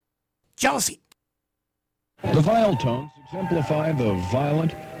Jealousy. The vile tones exemplify the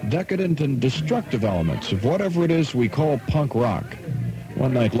violent, decadent, and destructive elements of whatever it is we call punk rock.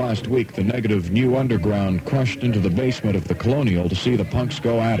 One night last week, the negative New Underground crushed into the basement of the Colonial to see the punks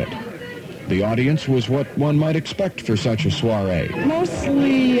go at it. The audience was what one might expect for such a soiree.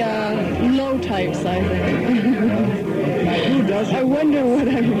 Mostly low types, I think. Who doesn't? I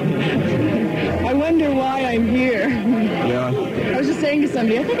wonder why I'm here. Yeah. I was just saying to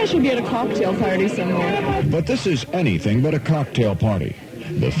somebody, I think I should be at a cocktail party somewhere. But this is anything but a cocktail party.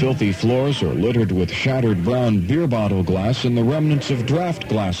 The filthy floors are littered with shattered brown beer bottle glass and the remnants of draft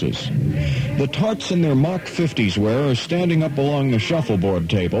glasses. The tarts in their mock 50s wear are standing up along the shuffleboard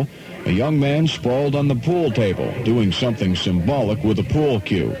table. A young man sprawled on the pool table, doing something symbolic with a pool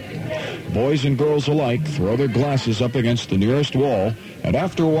cue. Boys and girls alike throw their glasses up against the nearest wall, and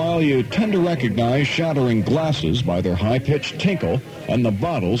after a while you tend to recognize shattering glasses by their high-pitched tinkle and the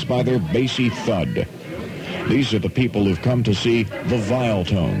bottles by their bassy thud. These are the people who've come to see the Vile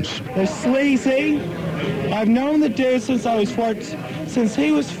Tones. They're sleazy. I've known the dude since I was 14,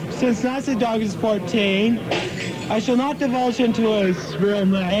 since Nazi Dog was 14. I shall not divulge into his real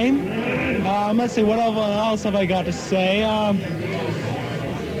name. Let's see, what else have I got to say?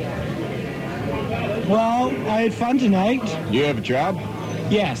 Well, I had fun tonight. You have a job?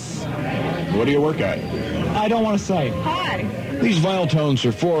 Yes. What do you work at? I don't want to say. Hi. These Vile Tones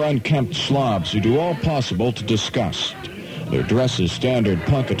are four unkempt slobs who do all possible to disgust. Their dress is standard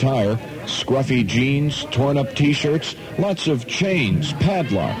punk attire, scruffy jeans, torn-up T-shirts, lots of chains,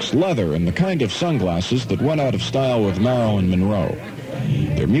 padlocks, leather, and the kind of sunglasses that went out of style with Marilyn Monroe.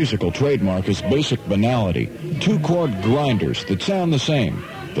 Their musical trademark is basic banality, two-chord grinders that sound the same.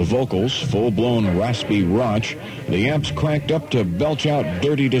 The vocals, full-blown raspy rauch, the amps cranked up to belch out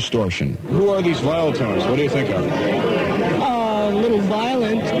dirty distortion. Who are these Vile Tones? What do you think of them? A little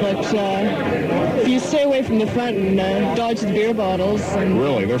violent, but if you stay away from the front and dodge the beer bottles. And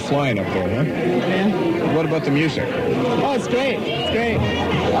Really? They're flying up there, huh? yeah. What about the music? Oh, it's great. It's great.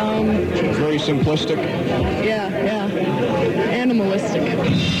 Very simplistic? Yeah. Animalistic.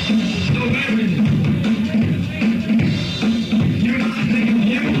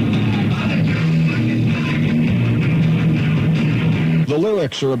 The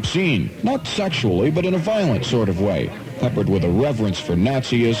lyrics are obscene, not sexually, but in a violent sort of way, peppered with a reverence for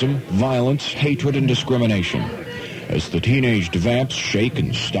Nazism, violence, hatred, and discrimination. As the teenaged vamps shake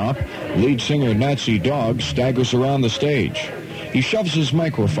and stop, lead singer Nazi Dog staggers around the stage. He shoves his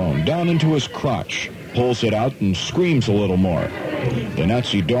microphone down into his crotch, pulls it out, and screams a little more. The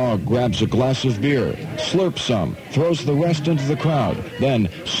Nazi Dog grabs a glass of beer, slurps some, throws the rest into the crowd, then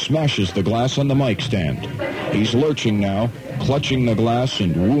smashes the glass on the mic stand. He's lurching now, clutching the glass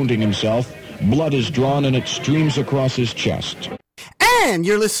and wounding himself. Blood is drawn and it streams across his chest. And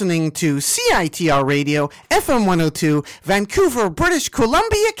you're listening to CITR Radio, FM 102, Vancouver, British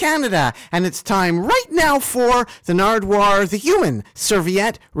Columbia, Canada. And it's time right now for the Nardwuar, the Human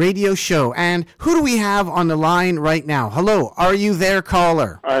Serviette Radio Show. And who do we have on the line right now? Hello, are you there,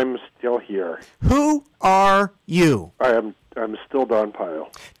 caller? I'm still here. Who are you? I'm still Don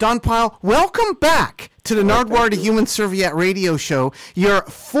Pyle. Don Pyle, welcome back to the Nardwuar the Human Serviette Radio Show. Your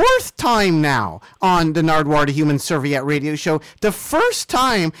fourth time now on the Nardwuar the Human Serviette Radio Show. The first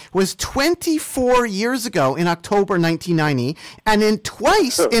time was 24 years ago in October 1990, and then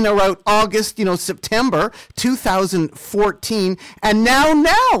twice in around August, September 2014, and now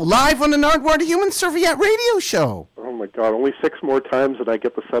live on the Nardwuar the Human Serviette Radio Show. Oh my God, only 6 more times that I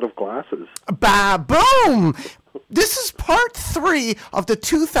get the set of glasses. Ba-boom! This is part 3 of the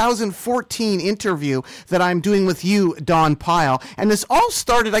 2014 interview that I'm doing with you, Don Pyle. And this all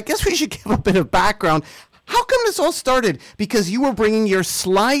started, I guess we should give a bit of background. How come this all started? Because you were bringing your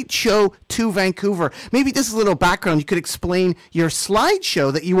slideshow to Vancouver. Maybe this is a little background. You could explain your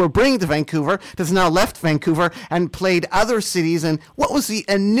slideshow that you were bringing to Vancouver, that's now left Vancouver and played other cities. And what was the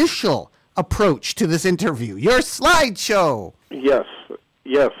initial approach to this interview? Your slideshow.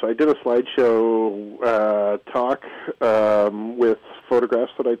 Yes, I did a slideshow talk with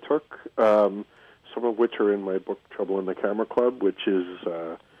photographs that I took, some of which are in my book, Trouble in the Camera Club, which is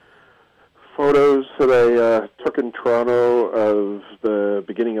photos that I took in Toronto of the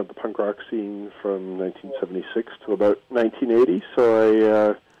beginning of the punk rock scene from 1976 to about 1980. So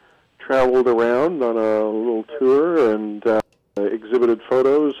I traveled around on a little tour and exhibited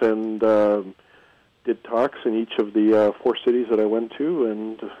photos and did talks in each of the 4 cities that I went to,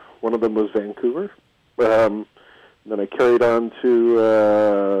 and one of them was Vancouver. Then I carried on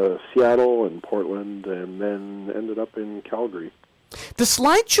to Seattle and Portland, and then ended up in Calgary. The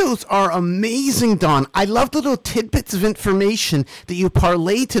slideshows are amazing, Don. I love the little tidbits of information that you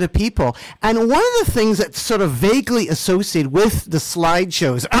parlay to the people. And one of the things that's sort of vaguely associated with the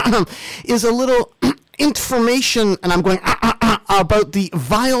slideshows is a little information, and I'm going about the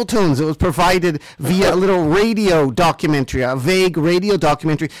vile tones that was provided via a little radio documentary, a vague radio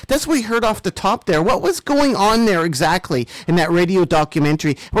documentary. That's what we heard off the top there. What was going on there exactly in that radio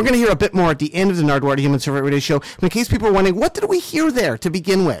documentary? We're going to hear a bit more at the end of the Nardwuar Human Survey Radio Show. In case people are wondering, what did we hear there to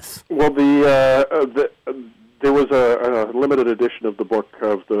begin with? Well, there was a limited edition of the book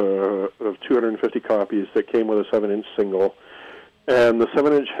of 250 copies that came with a 7-inch single, and the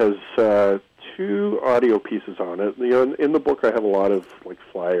 7-inch has 2 audio pieces on it. In the book, I have a lot of like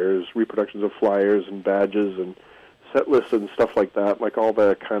flyers, reproductions of flyers and badges and set lists and stuff like that, like all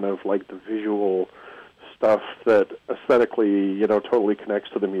the kind of like the visual stuff that aesthetically, totally connects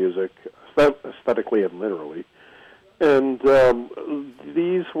to the music, aesthetically and literally. And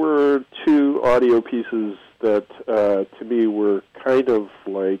these were 2 audio pieces that, to me, were kind of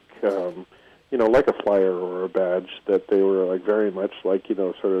like, like a flyer or a badge. That they were like very much like,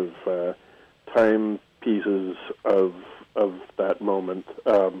 sort of time pieces of that moment.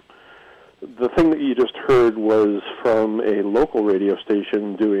 The thing that you just heard was from a local radio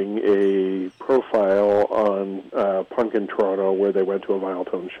station doing a profile on punk in Toronto, where they went to a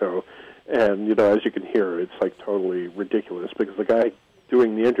Viletone show. And, as you can hear, it's like totally ridiculous because the guy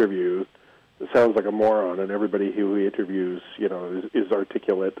doing the interview sounds like a moron, and everybody who he interviews, is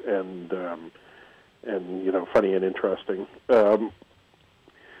articulate and funny and interesting.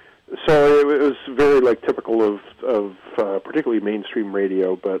 So it was very like typical of particularly mainstream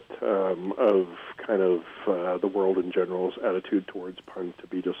radio, but of kind of the world in general's attitude towards punk to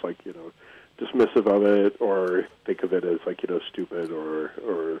be just like dismissive of it, or think of it as like stupid or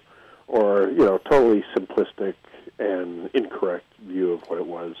totally simplistic and incorrect view of what it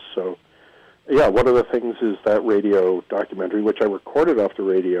was. So yeah, one of the things is that radio documentary, which I recorded off the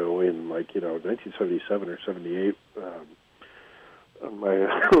radio in 1977 or 78. On my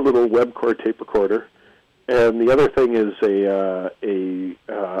little Webcore tape recorder, and the other thing is a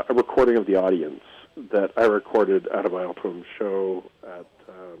recording of the audience that I recorded at a Viletone show at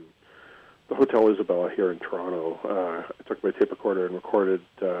the Hotel Isabella here in Toronto. I took my tape recorder and recorded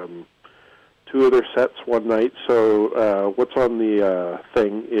 2 of their sets one night. So what's on the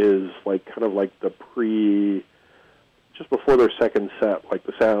thing is like kind of like the just before their second set, like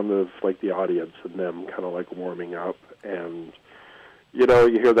the sound of like the audience and them kind of like warming up, and you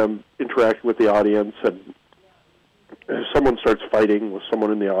hear them interacting with the audience, and someone starts fighting with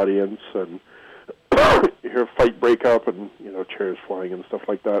someone in the audience, and you hear a fight break up, and chairs flying and stuff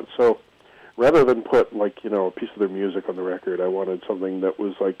like that. So rather than put like a piece of their music on the record, I wanted something that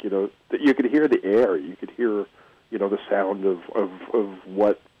was like that you could hear the air, you could hear the sound of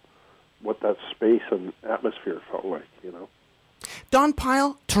what that space and atmosphere felt like. Don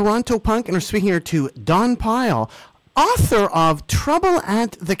Pyle, Toronto Punk, and we're speaking here to Don Pyle, author of Trouble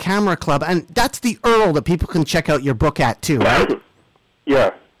at the Camera Club, and that's the URL that people can check out your book at too, right?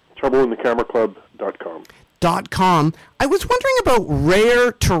 Yeah, troubleinthecameraclub.com. .com. I was wondering about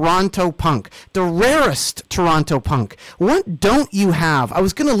rare Toronto punk, the rarest Toronto punk. What don't you have? I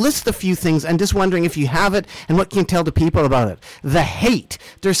was going to list a few things and just wondering if you have it and what can you tell the people about it. The Hate.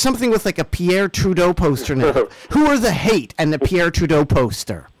 There's something with like a Pierre Trudeau poster in it. Who are the Hate and the Pierre Trudeau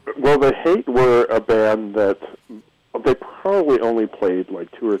poster? Well, the Hate were a band that they probably only played like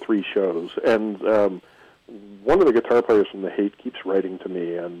 2 or 3 shows, and one of the guitar players from the Hate keeps writing to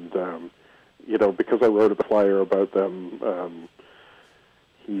me, and because I wrote a flyer about them,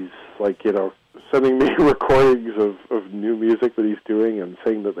 he's like sending me recordings of new music that he's doing and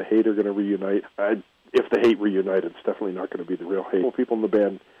saying that the Hate are going to reunite. If the Hate reunite, it's definitely not going to be the real Hate. People in the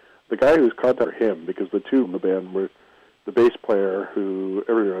band, the guy who's contacted him, because the 2 in the band were the bass player, who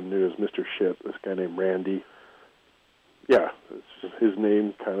everyone knew as Mr. Shit, this guy named Randy. Yeah, it's just his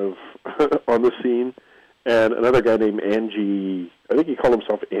name kind of on the scene. And another guy named Angie, I think he called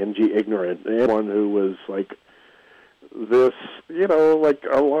himself Angie Ignorant, and one who was like this, like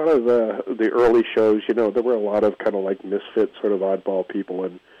a lot of the early shows, there were a lot of kind of like misfit sort of oddball people,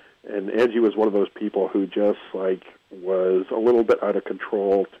 and Angie was one of those people who just like was a little bit out of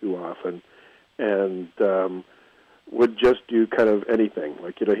control too often, and would just do kind of anything.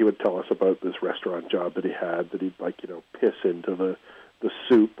 Like, he would tell us about this restaurant job that he had, that he'd like, piss into the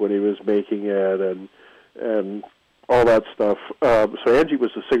soup when he was making it, and all that stuff. So Angie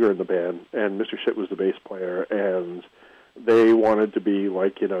was the singer in the band, and Mr. Shit was the bass player, and they wanted to be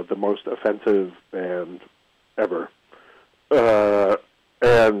like, the most offensive band ever.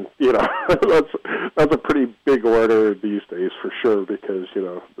 And, you know, that's a pretty big order these days for sure, because, you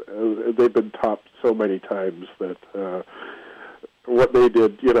know, they've been topped so many times that what they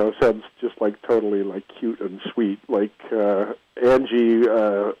did, you know, sounds just like totally like cute and sweet. Like Angie,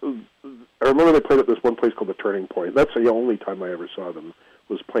 I remember they played at this one place called the Turning Point. That's the only time I ever saw them,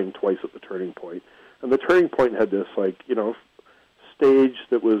 was playing twice at the Turning Point. And the Turning Point had this, like, you know, stage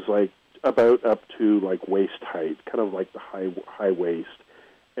that was like about up to like waist height, kind of like the high waist,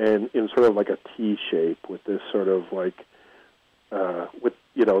 and in sort of like a T shape with this sort of like with,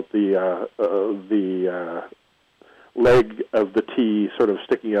 you know, the leg of the T sort of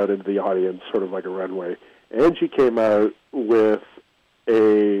sticking out into the audience, sort of like a runway. Angie came out with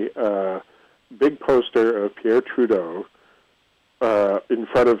a big poster of Pierre Trudeau in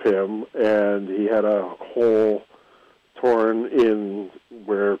front of him, and he had a hole torn in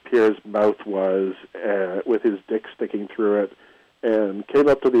where Pierre's mouth was, with his dick sticking through it, and came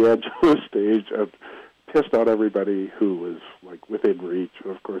up to the edge of the stage and pissed out everybody who was like within reach.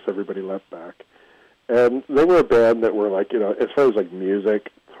 Of course, everybody leapt back. And they were a band that were like, you know, as far as like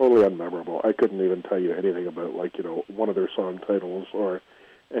music, totally unmemorable. I couldn't even tell you anything about, like, you know, one of their song titles or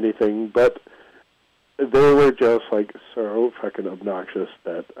anything, but they were just like so fucking obnoxious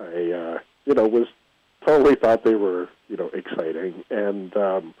that I, you know, was totally thought they were, you know, exciting. And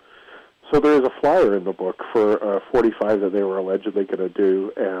so there is a flyer in the book for 45 that they were allegedly going to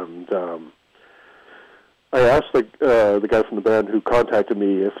do, and I asked the guy from the band who contacted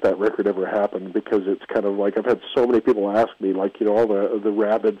me if that record ever happened, because it's kind of like I've had so many people ask me, like, you know, all the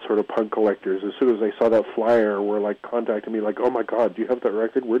rabid sort of punk collectors, as soon as they saw that flyer, were like contacting me like, oh my God, do you have that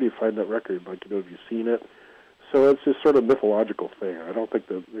record? Where do you find that record? Like, you know, have you seen it? So it's this sort of mythological thing. I don't think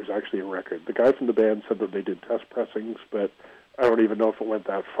that there's actually a record. The guy from the band said that they did test pressings, but I don't even know if it went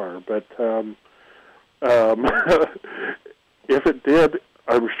that far. But if it did,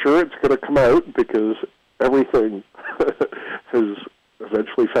 I'm sure it's going to come out, because everything has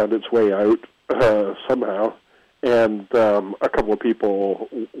eventually found its way out somehow. And a couple of people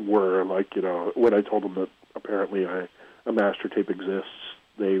were like, you know, when I told them that apparently a master tape exists,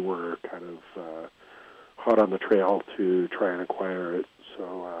 they were kind of hot on the trail to try and acquire it.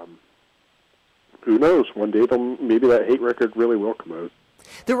 So who knows? One day maybe that Hate record really will come out.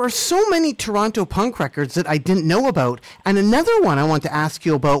 There are so many Toronto punk records that I didn't know about. And another one I want to ask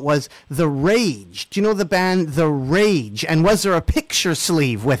you about was The Rage. Do you know the band The Rage? And was there a picture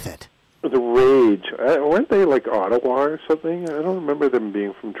sleeve with it? The Rage. Weren't they like Ottawa or something? I don't remember them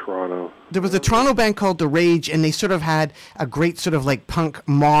being from Toronto. There was a Toronto band called The Rage, and they sort of had a great sort of like punk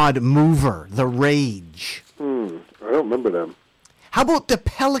mod mover, The Rage. I don't remember them. How about the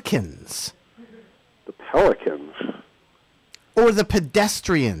Pelicans? The Pelicans? Or the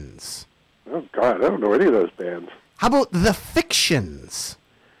Pedestrians? Oh, God, I don't know any of those bands. How about the Fictions?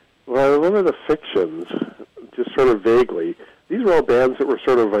 Well, I remember the Fictions, just sort of vaguely. These were all bands that were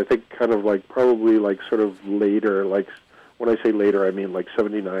sort of, I think, kind of like, probably like sort of later, like, when I say later, I mean like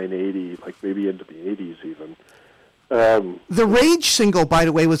 79, 80, like maybe into the 80s even. The Rage single, by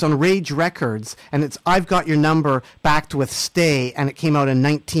the way, was on Rage Records, and it's I've Got Your Number backed with Stay, and it came out in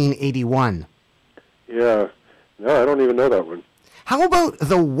 1981. Yeah. No, I don't even know that one. How about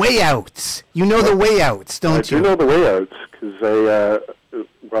the Way Outs? You know the Way Outs, don't you? I do know the Way Outs, because I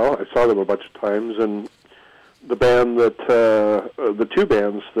saw them a bunch of times, and the band that, the two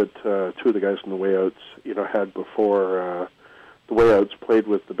bands that two of the guys from the Way Outs, you know, had before the Way Outs played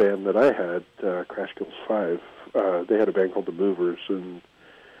with the band that I had, Crash Kills 5. They had a band called The Movers, and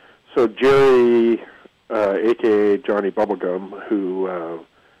so Jerry, a.k.a. Johnny Bubblegum, who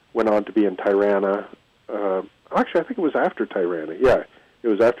went on to be in Tirana. Actually, I think it was after Tirana. Yeah, it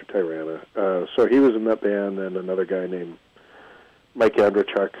was after Tirana. So he was in that band, and another guy named Mike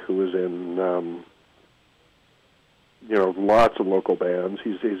Andrzejczyk, who was in, you know, lots of local bands.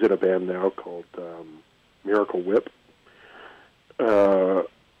 He's in a band now called Miracle Whip. And,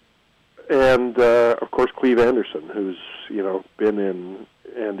 of course, Cleve Anderson, who's, you know, been in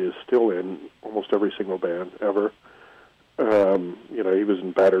and is still in almost every single band ever. You know, he was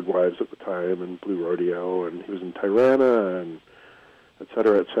in Battered Wives at the time and Blue Rodeo, and he was in Tirana, and et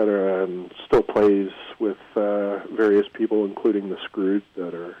cetera, and still plays with various people, including the Screwed,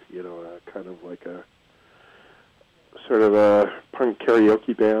 that are, you know, kind of like a sort of a punk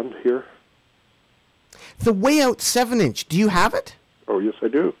karaoke band here. The Way Out 7-inch, do you have it? Oh, yes, I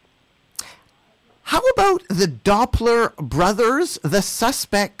do. How about the Doppler Brothers, the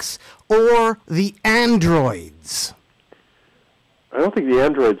Suspects, or the Androids? I don't think the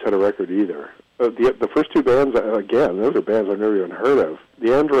Androids had a record either. The first two bands, again, those are bands I've never even heard of.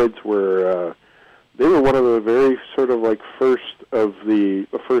 The Androids were they were one of the very sort of like first of the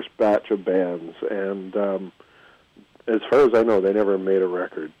first batch of bands, and as far as I know, they never made a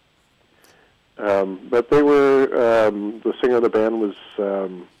record. But they were the singer of the band was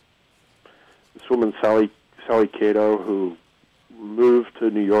this woman Sally Cato, who moved to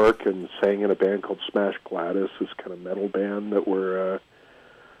New York and sang in a band called Smash Gladys, this kind of metal band that were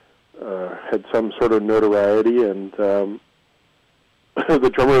had some sort of notoriety, and the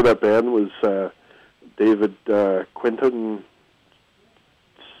drummer of that band was David Quinton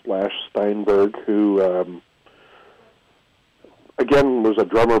 / Steinberg, who again was a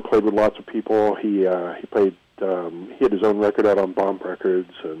drummer, played with lots of people. He played he had his own record out on Bomb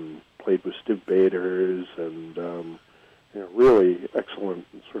Records and played with Stiv Bators, and really excellent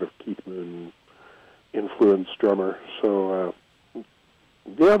sort of Keith Moon influenced drummer. So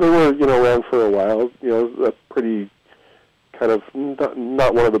yeah, they were around for a while. A pretty kind of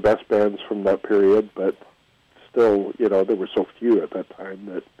not one of the best bands from that period, but still, there were so few at that time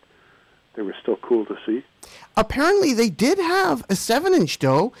that they were still cool to see. Apparently, they did have a 7-inch,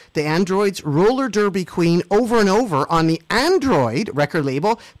 though, the Androids' Roller Derby Queen, Over and Over, on the Android record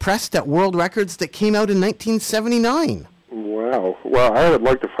label, pressed at World Records, that came out in 1979. Wow. Well, I would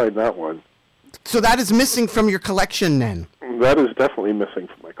like to find that one. So that is missing from your collection, then? That is definitely missing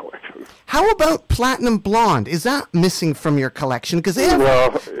from my collection. How about Platinum Blonde? Is that missing from your collection? Because they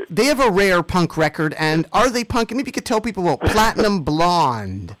have a rare punk record, and are they punk? Maybe you could tell people about Platinum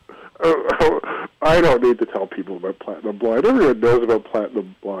Blonde. I don't need to tell people about Platinum Blonde. Everyone knows about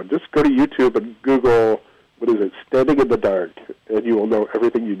Platinum Blonde. Just go to YouTube and Google, Standing in the Dark, and you will know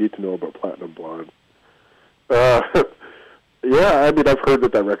everything you need to know about Platinum Blonde. Yeah, I mean, I've heard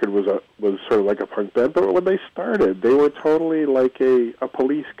that record was sort of like a punk band, but when they started, they were totally like a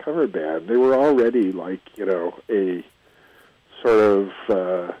Police cover band. They were already like, a sort of,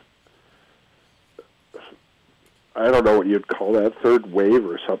 I don't know what you'd call that, third wave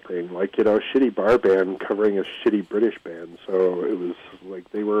or something, like, a shitty bar band covering a shitty British band. So it was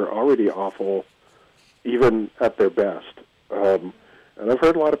like they were already awful, even at their best. And I've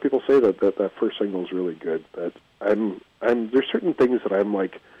heard a lot of people say that first single is really good, but there's certain things that I'm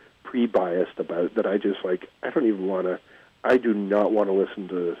like pre-biased about that I just like. I do not want to listen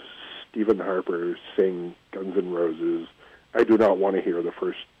to Stephen Harper sing Guns N' Roses. I do not want to hear the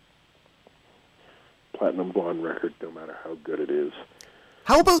first Platinum Blonde record, no matter how good it is.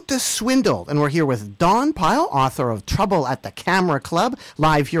 How about The Swindle? And we're here with Don Pyle, author of Trouble at the Camera Club,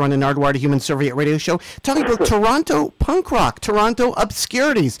 live here on the Nardwuar, the Human Soviet radio show, talking about Toronto punk rock, Toronto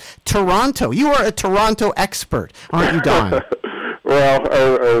obscurities, Toronto. You are a Toronto expert, aren't you, Don? Well,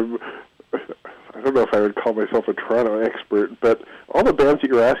 I don't know if I would call myself a Toronto expert, but all the bands that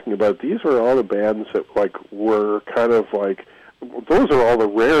you're asking about, these are all the bands that were kind of like, those are all the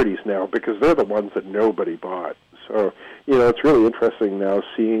rarities now because they're the ones that nobody bought. So, it's really interesting now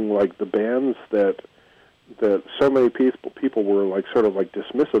seeing like the bands that so many people were like sort of like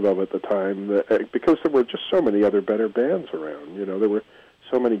dismissive of at the time because there were just so many other better bands around. There were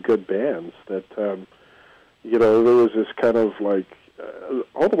so many good bands that there was this kind of like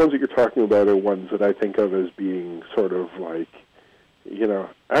all the ones that you're talking about are ones that I think of as being sort of like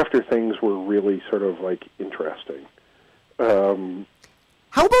after things were really sort of like interesting.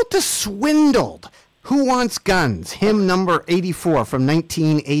 How about The Swindled? Who Wants Guns? Hymn number 84 from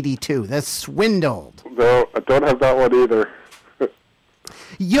 1982. The Swindled. No, I don't have that one either.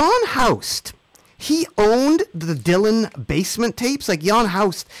 Jan Houst, he owned the Dylan basement tapes. Like Jan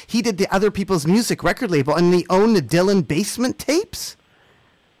Houst, he did the Other People's Music record label, and he owned the Dylan basement tapes?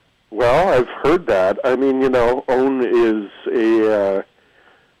 Well, I've heard that. I mean, own is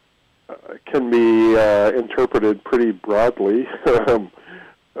can be interpreted pretty broadly.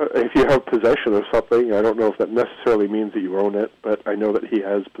 If you have possession of something, I don't know if that necessarily means that you own it, but I know that he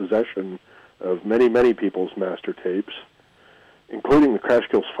has possession of many, many people's master tapes, including the Crash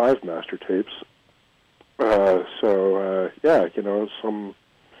Kills 5 master tapes. Some...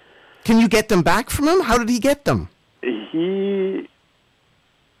 Can you get them back from him? How did he get them? He,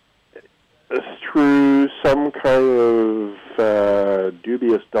 through some kind of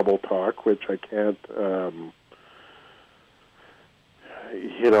dubious double talk, which I can't...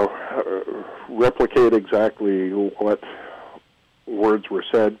 replicate exactly what words were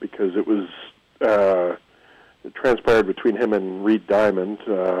said because it was it transpired between him and Reed Diamond,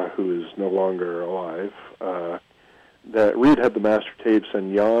 who is no longer alive. That Reed had the master tapes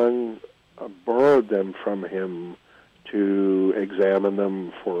and Jan borrowed them from him to examine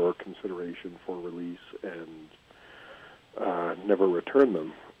them for consideration for release and never returned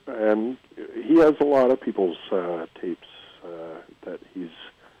them. And he has a lot of people's tapes that he's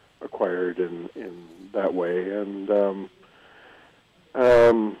acquired acquired in that way. And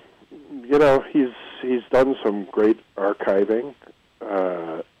he's done some great archiving.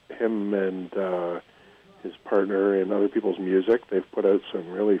 Him and his partner and other people's music, they've put out some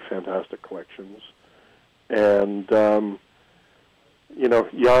really fantastic collections. And Jan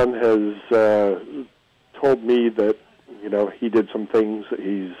has told me that he did some things that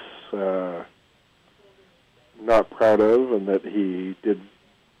he's not proud of, and that he did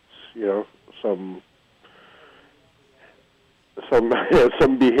some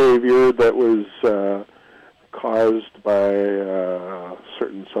behavior that was caused by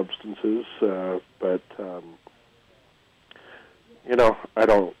certain substances, but I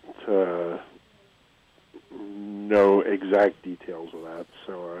don't know exact details of that,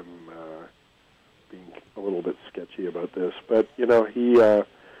 so I'm being a little bit sketchy about this. But he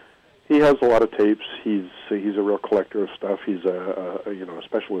has a lot of tapes. He's a real collector of stuff. He's a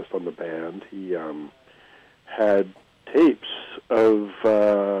specialist on the band. He had tapes of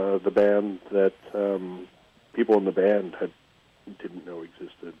the band that people in the band didn't know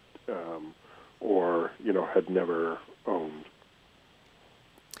existed, or had never owned.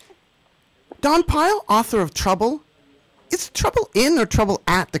 Don Pyle, author of Trouble. Is Trouble in or Trouble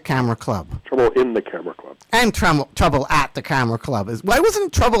at the Camera Club? Trouble in the Camera Club. And Trouble at the Camera Club. Why wasn't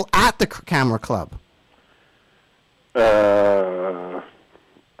it Trouble at the Camera Club? I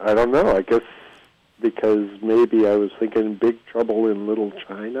don't know. I guess because maybe I was thinking Big Trouble in Little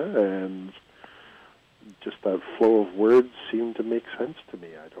China, and just that flow of words seemed to make sense to me.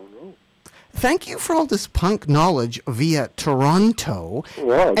 I don't know. Thank you for all this punk knowledge via Toronto.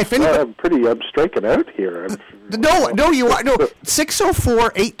 Well, I'm striking out here. No, you are. No,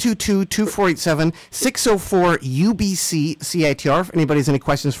 604-822-2487, 604-UBC-CITR. If anybody has any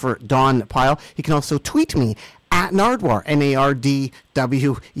questions for Don Pyle, he can also tweet me at Nardwuar, Nardwuar.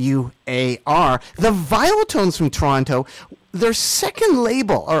 The Violetones from Toronto, their second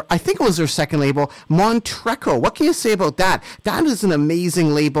label, or I think it was their second label, Montreco. What can you say about that? That is an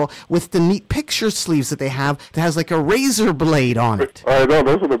amazing label with the neat picture sleeves that they have that has like a razor blade on it. I know,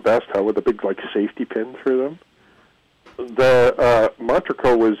 those are the best, with the big safety pin through them. The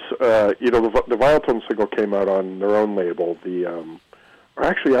Montreco was, the Violetones single came out on their own label. Or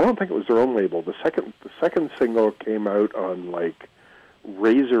actually, I don't think it was their own label. The second single came out on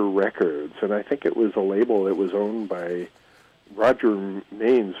Razor Records, and I think it was a label that was owned by Roger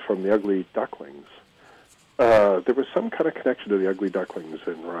Maines from the Ugly Ducklings. There was some kind of connection to the Ugly Ducklings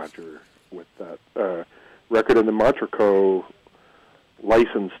and Roger with that record, and the Montreco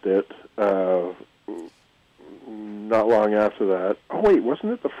licensed it not long after that. Oh wait,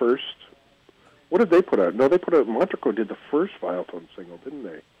 wasn't it the first? What did they put out? No, Montreco did the first Violetones single, didn't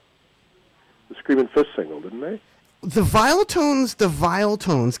they? The Screaming Fist single, didn't they? The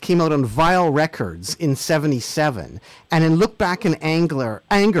Violetones came out on Vile Records in 77, and then Look Back in Anger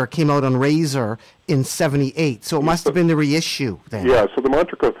came out on Razor in 78, so it must have been the reissue then. Yeah, so the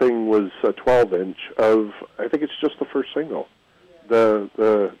Montreco thing was a 12-inch of, I think it's just the first single,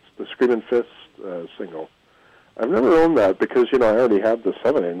 the Screaming Fist single. I've never owned that because, I already had the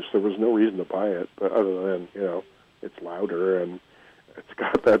 7-inch. There was no reason to buy it, but other than, it's louder and it's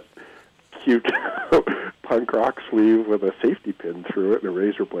got that cute punk rock sleeve with a safety pin through it and a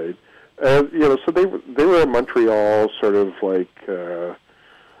razor blade. So they were in Montreal, sort of I've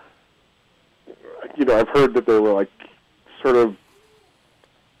heard that they were sort of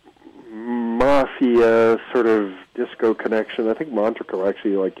mafia, sort of disco connection. I think Montreco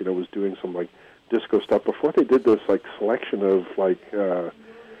actually was doing some disco stuff before they did this selection of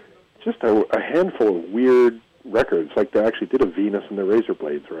just a handful of weird records. They actually did a Venus and the Razor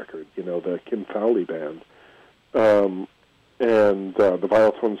Blades record, the Kim Fowley band, and the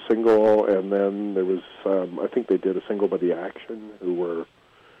Violetones single, and then there was I think they did a single by The Action, who were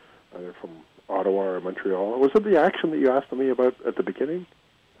either from Ottawa or Montreal. Was it The Action that you asked me about at the beginning?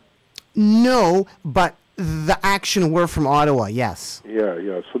 No, but The Action were from Ottawa, yes.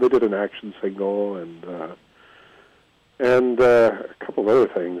 Yeah. So they did an Action single and a couple of other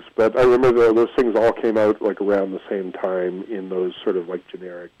things. But I remember those things all came out around the same time in those sort of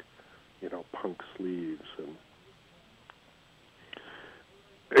generic, punk sleeves, and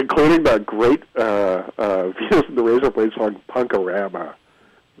including that great Venus and the Razor Blade song Punk-O-Rama.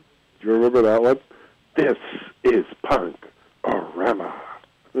 Do you remember that one? This is Punk-O-Rama.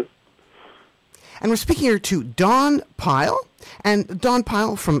 And we're speaking here to Don Pyle. And Don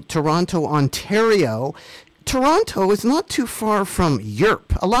Pyle from Toronto, Ontario. Toronto is not too far from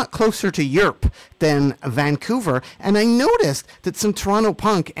Europe, a lot closer to Europe than Vancouver. And I noticed that some Toronto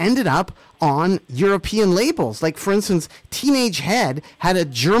punk ended up on European labels. Like, for instance, Teenage Head had a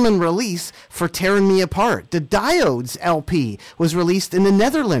German release for Tearing Me Apart. The Diodes LP was released in the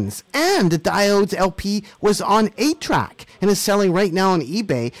Netherlands, and the Diodes LP was on 8-track and is selling right now on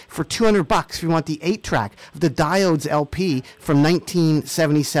eBay for $200 if you want the 8-track of the Diodes LP from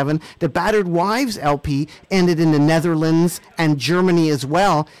 1977. The Battered Wives LP ended in the Netherlands and Germany as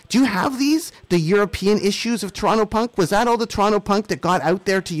well. Do you have these, the European issues of Toronto Punk? Was that all the Toronto Punk that got out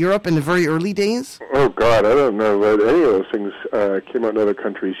there to Europe in the very early days? Oh, God, I don't know that any of those things came out in other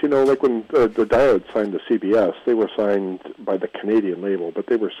countries. You know, like when the Diodes signed to CBS, they were signed by the Canadian label, but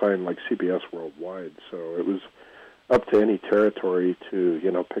they were signed like CBS worldwide. So it was up to any territory to,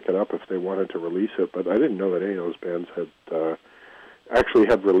 you know, pick it up if they wanted to release it. But I didn't know that any of those bands had actually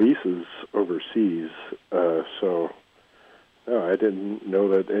had releases overseas. So, no, I didn't know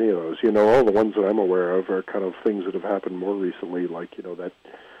that any of those. You know, all the ones that I'm aware of are kind of things that have happened more recently, like, you know, that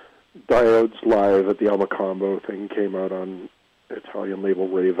Diodes Live at the Alma Combo thing came out on Italian label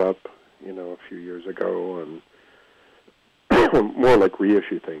Rave Up, you know, a few years ago, and more like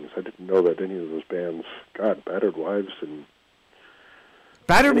reissue things. I didn't know that any of those bands, God, Battered Wives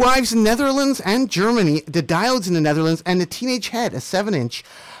in Netherlands and Germany, the Diodes in the Netherlands, and the Teenage Head, a 7-inch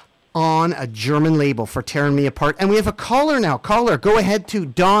on a German label for Tearing Me Apart. And we have a caller now. Caller, go ahead to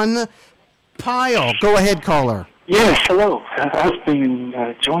Don Pyle. Go ahead, caller. Yes, hello. I've been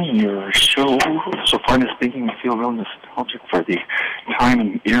enjoying your show so far this speaking. I feel real nostalgic for the time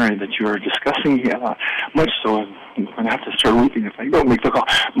and era that you're discussing. Much so, I'm going to have to start weeping if I don't make the call.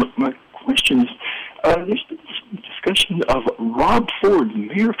 My question is, there's been some discussion of Rob Ford, the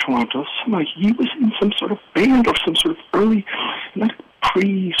mayor of Toronto. Seemed like he was in some sort of band or some sort of early, not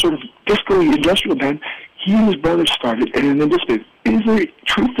pre-sort of disco industrial band. He and his brother started, and then just is there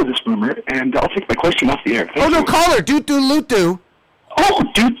truth to this rumor? And I'll take my question off the air. Thank you. Caller, doot-doo-loot-doo. Oh,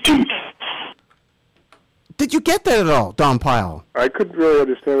 doot-doot. Did you get that at all, Don Pyle? I couldn't really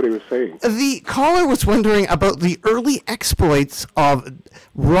understand what he was saying. The caller was wondering about the early exploits of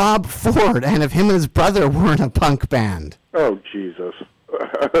Rob Ford and if him and his brother were in a punk band. Oh, Jesus.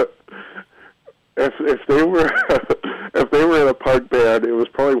 If they were if they were in a punk band, it was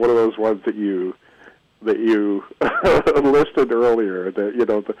probably one of those ones that you listed earlier. That, you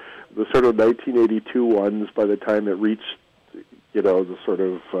know, the sort of 1982 ones. By the time it reached, you know, the sort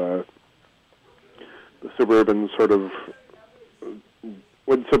of the suburban sort of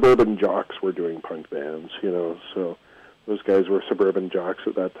when suburban jocks were doing punk bands, you know. So those guys were suburban jocks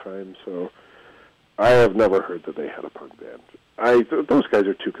at that time. So I have never heard that they had a punk band. Those guys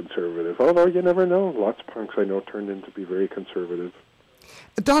are too conservative, although you never know. Lots of punks I know turned into be very conservative.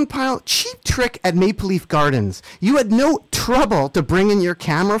 Don Pyle, Cheap Trick at Maple Leaf Gardens. You had no trouble to bring in your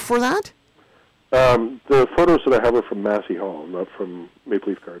camera for that? The photos that I have are from Massey Hall, not from Maple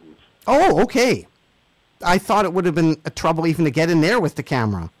Leaf Gardens. Oh, okay. I thought it would have been a trouble even to get in there with the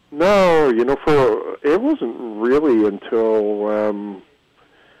camera. No, you know, it wasn't really until,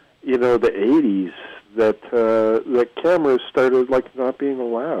 you know, the 80s that cameras started, like, not being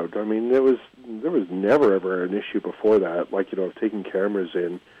allowed. I mean, there was never ever an issue before that, like, you know, of taking cameras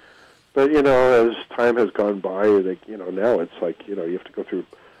in. But, you know, as time has gone by, like, you know, now it's like, you know, you have to go through,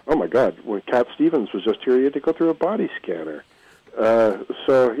 oh my God, when Cat Stevens was just here, you had to go through a body scanner.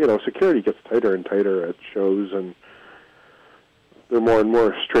 So, you know, security gets tighter and tighter at shows, and they're more and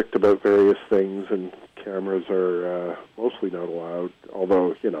more strict about various things, and cameras are mostly not allowed.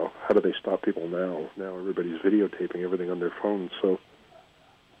 Although, you know, how do they stop people now? Now everybody's videotaping everything on their phones, so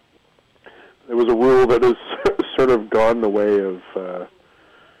there was a rule that has sort of gone the way of,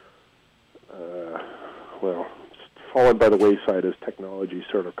 well, fallen by the wayside as technology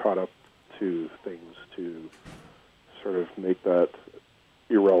sort of caught up to things to sort of make that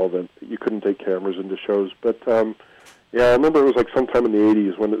irrelevant. You couldn't take cameras into shows. But, yeah, I remember it was like sometime in the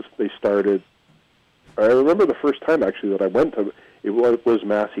 80s when they started. I remember the first time, actually, that I went to, it was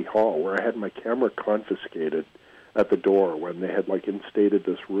Massey Hall, where I had my camera confiscated at the door when they had, like, instated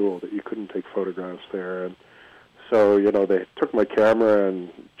this rule that you couldn't take photographs there. And so, you know, they took my camera and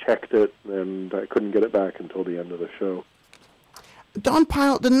checked it, and I couldn't get it back until the end of the show. Don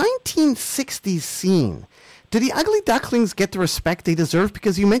Pyle, the 1960s scene, did the Ugly Ducklings get the respect they deserve?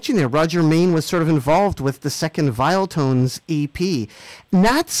 Because you mentioned there, Roger Main was sort of involved with the second Viletones EP.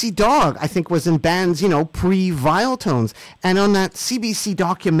 Nazi Dog, I think, was in bands, you know, pre-Viletones. And on that CBC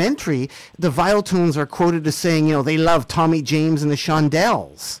documentary, the Viletones are quoted as saying, you know, they love Tommy James and the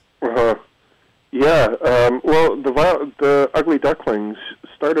Shondells. Uh-huh. Yeah, well, the Ugly Ducklings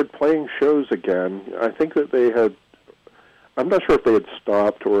started playing shows again. I think that they had, I'm not sure if they had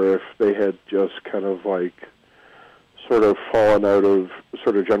stopped or if they had just kind of like sort of fallen out of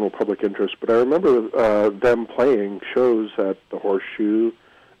sort of general public interest. But I remember them playing shows at the Horseshoe,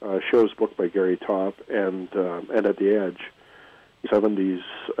 shows booked by Gary Topp, and at the Edge, 70s,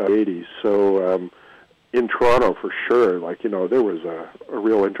 80s. So in Toronto, for sure, like, there was a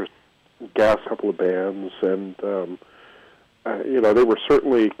real interest. Gas, a couple of bands, and they were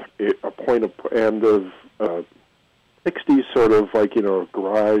certainly a point of 60s sort of like,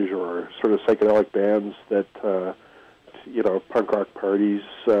 garage or sort of psychedelic bands that, punk rock parties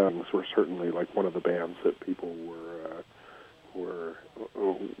were certainly like one of the bands that people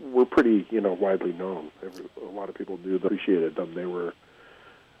were pretty, widely known. A lot of people knew, appreciated them. They were,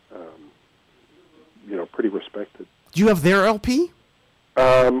 pretty respected. Do you have their LP?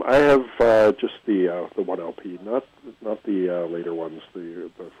 I have just the one LP, not the later ones, the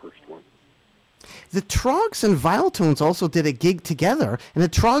first one. The Trogs and Viletones also did a gig together, and the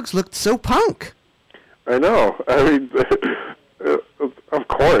Trogs looked so punk. I know. I mean, of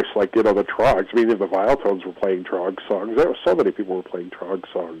course, like, the Trogs. I mean, the Viletones were playing Trog songs. There were so many people were playing Trog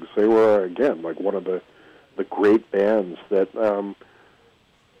songs. They were, again, like one of the great bands that, I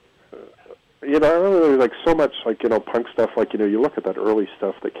don't know, like so much, like, punk stuff, like, you look at that early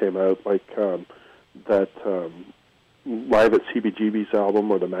stuff that came out, like that Live at CBGB's album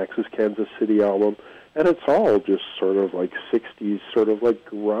or the Max's Kansas City album, and it's all just sort of like 60s sort of like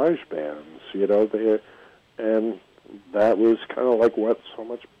garage bands, and that was kind of like what so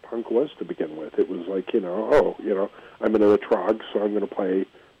much punk was to begin with. It was like, I'm into the Trogs, so I'm going to play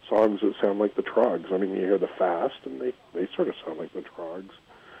songs that sound like the Trogs. I mean, you hear the Fast, and they sort of sound like the Trogs.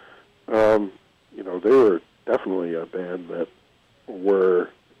 They were definitely a band that were,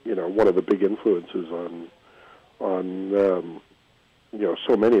 one of the big influences on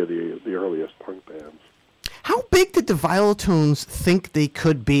so many of the earliest punk bands. How big did the Viletones think they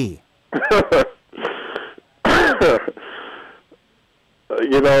could be?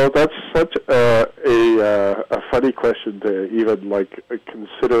 That's such a funny question to even like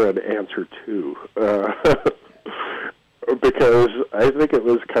consider an answer to, because I think it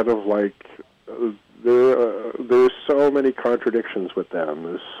was kind of like there's so many contradictions with them.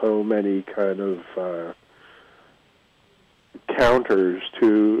 There's so many kind of counters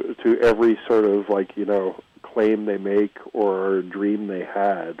to every sort of like claim they make or dream they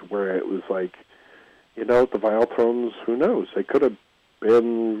had, where it was like, the Viletones, who knows, they could have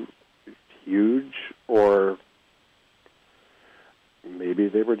been huge, or maybe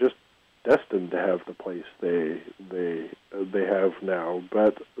they were just destined to have the place they have now.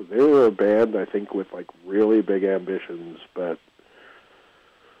 But they were a band, I think, with like really big ambitions, but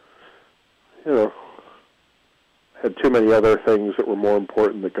had too many other things that were more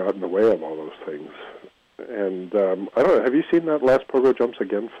important that got in the way of all those things. And I don't know, have you seen that last Pogo Jumps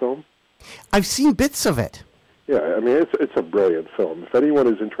Again film? I've seen bits of it. Yeah, I mean, it's a brilliant film. If anyone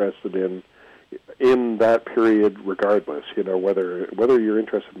is interested in that period, regardless, whether you're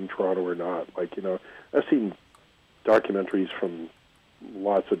interested in Toronto or not, like, I've seen documentaries from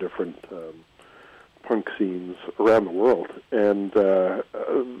lots of different punk scenes around the world, and the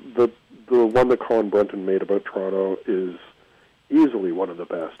one that Colin Brunton made about Toronto is easily one of the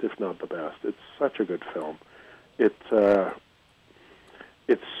best, if not the best. It's such a good film.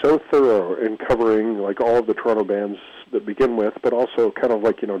 It's so thorough in covering like all of the Toronto bands that begin with, but also kind of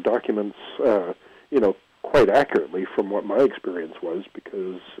like documents quite accurately from what my experience was,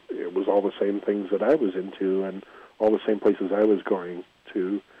 because it was all the same things that I was into and all the same places I was going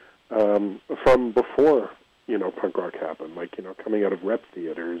to from before punk rock happened, like coming out of rep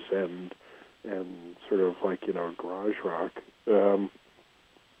theaters and sort of like garage rock.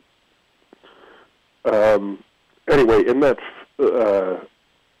 Anyway, in that.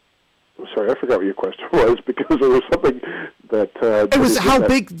 Sorry, I forgot what your question was, because it was something that... it was how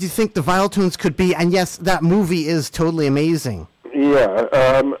big do you think the Viletones could be? And yes, that movie is totally amazing. Yeah,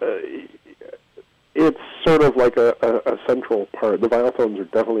 it's sort of like a central part. The Viletones are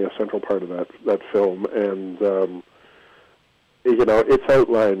definitely a central part of that film, and, it's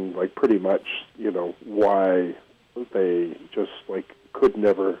outlined, like, pretty much, why they just, like, could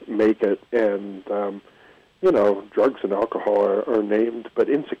never make it, and... drugs and alcohol are named, but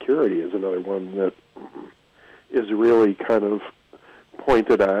insecurity is another one that is really kind of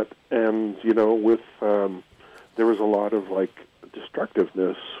pointed at. And, with there was a lot of, like,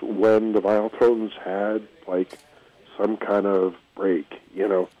 destructiveness when the Viletones had, like, some kind of break.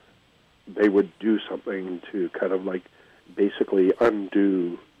 They would do something to kind of, like, basically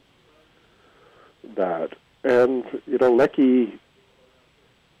undo that. And, Leckie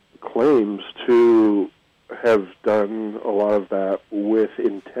claims to have done a lot of that with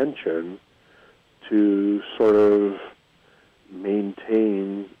intention to sort of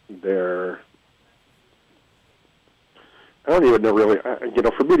maintain their... I don't even know really,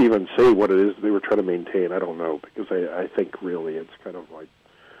 for me to even say what it is they were trying to maintain, I don't know, because I think really it's kind of like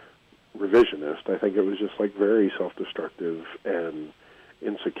revisionist. I think it was just like very self-destructive and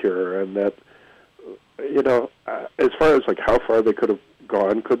insecure, and that, as far as like how far they could have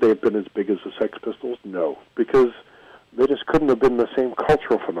gone, could they have been as big as the Sex Pistols? No, because they just couldn't have been the same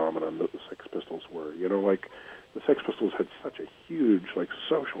cultural phenomenon that the Sex Pistols were. Like the Sex Pistols had such a huge like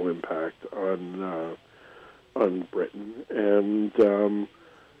social impact on Britain, and a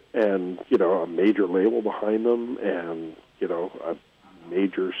major label behind them, and a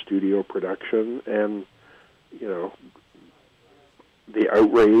major studio production, and the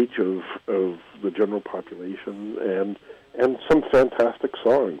outrage of the general population, and some fantastic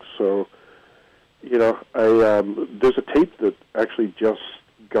songs. So there's a tape that actually just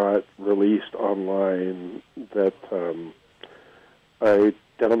got released online that I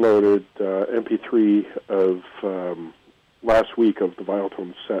downloaded MP3 of last week of the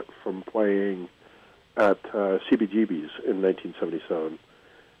Violtone set from playing at CBGB's in 1977.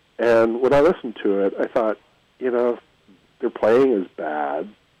 And when I listened to it, I thought, their playing is bad.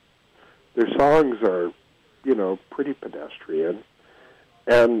 Their songs are, pretty pedestrian.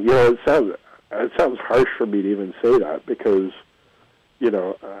 And, it sounds harsh for me to even say that because,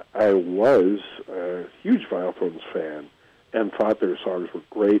 I was a huge Violtones fan and thought their songs were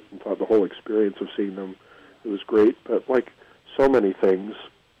great and thought the whole experience of seeing them, it was great. But like so many things,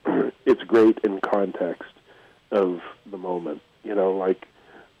 it's great in context of the moment. Like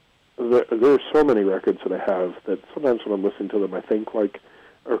there are so many records that I have that sometimes when I'm listening to them, I think like,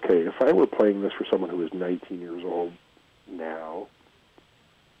 okay, if I were playing this for someone who is 19 years old now,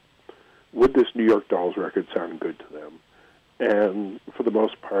 would this New York Dolls record sound good to them? And for the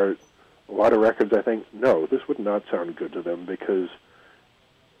most part, a lot of records, I think, no, this would not sound good to them because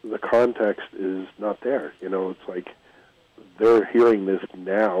the context is not there. It's like they're hearing this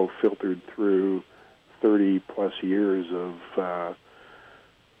now filtered through 30-plus years of,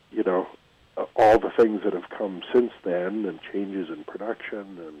 all the things that have come since then, and changes in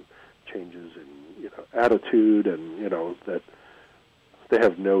production and changes in, attitude, and, that they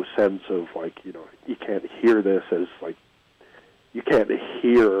have no sense of, like, you can't hear this as, like, you can't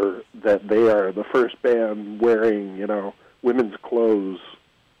hear that they are the first band wearing, women's clothes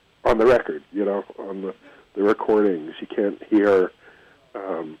on the record, on the recordings. You can't hear,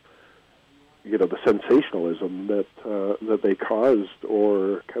 the sensationalism that they caused,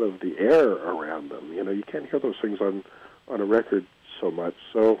 or kind of the air around them. You can't hear those things on a record so much.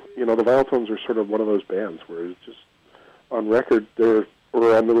 So, the Violtones are sort of one of those bands where it's just on record, or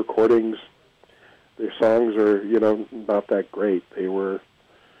on the recordings, their songs are, not that great. They were,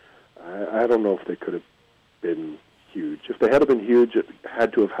 I don't know if they could have been huge. If they had been huge, it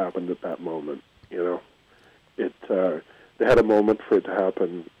had to have happened at that moment, They had a moment for it to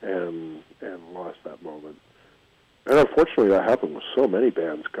happen and lost that moment. And unfortunately, that happened with so many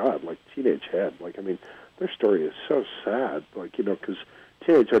bands. God, like Teenage Head. Like, I mean, their story is so sad. Like, because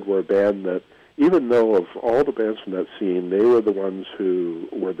Teenage Head were a band that, even though of all the bands from that scene, they were the ones who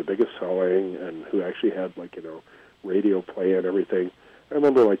were the biggest selling and who actually had, like, radio play and everything. I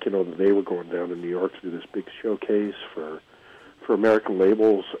remember, like, that they were going down to New York to do this big showcase for American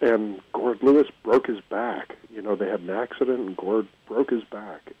labels, and Gord Lewis broke his back. They had an accident, and Gord broke his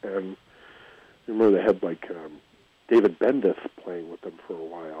back. And I remember they had, like, David Bendeth playing with them for a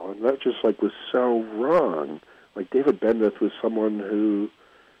while, and that just, like, was so wrong. Like, David Bendeth was someone who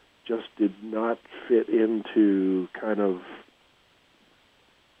just did not fit into kind of...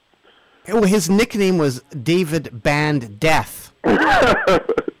 Oh, his nickname was David Band Death.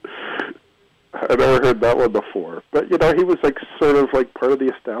 I'd never heard that one before. But, he was, like, sort of, like, part of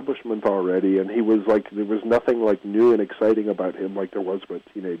the establishment already, and he was, like, there was nothing, like, new and exciting about him like there was about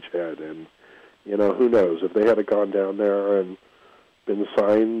Teenage Head. And, who knows? If they had gone down there and been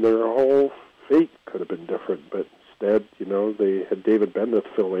signed, their whole fate could have been different. But instead, they had David Bendeth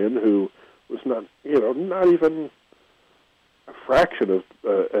fill in, who was not, not even a fraction of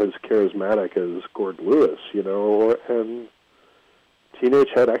as charismatic as Gord Lewis, and Teenage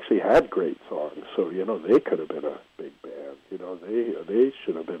Head actually had great songs, so, they could have been a big band. They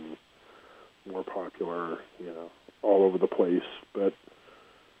should have been more popular, all over the place. But,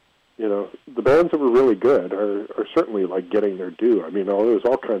 the bands that were really good are certainly, like, getting their due. I mean, there's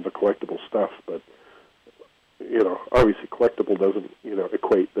all kinds of collectible stuff, but, obviously collectible doesn't,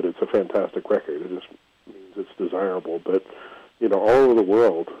 equate that it's a fantastic record. It just means it's desirable. But, all over the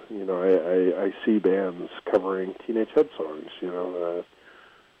world, I see bands covering Teenage Head songs,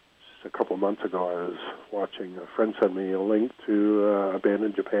 a couple of months ago, I was watching, a friend sent me a link to a band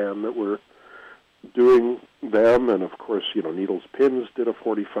in Japan that were doing them, and of course, Needles Pins did a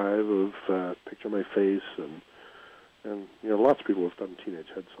 45 of Picture My Face, and lots of people have done Teenage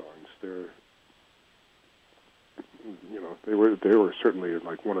Head songs. They were certainly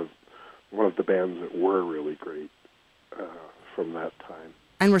like one of the bands that were really great from that time.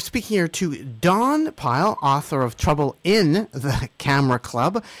 And we're speaking here to Don Pyle, author of Trouble in the Camera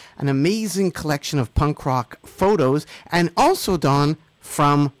Club, an amazing collection of punk rock photos, and also, Don,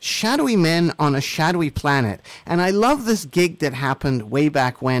 from Shadowy Men on a Shadowy Planet. And I love this gig that happened way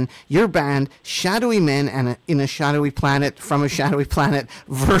back when, your band, Shadowy Men in a Shadowy Planet, from a Shadowy Planet,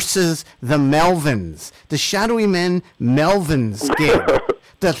 versus the Melvins. The Shadowy Men Melvins gig.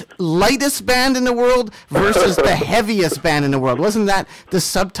 The lightest band in the world versus the heaviest band in the world. Wasn't that the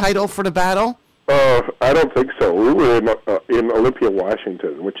subtitle for the battle? I don't think so. We were in Olympia,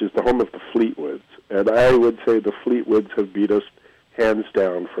 Washington, which is the home of the Fleetwoods. And I would say the Fleetwoods have beat us hands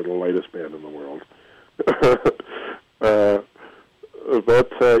down for the lightest band in the world. That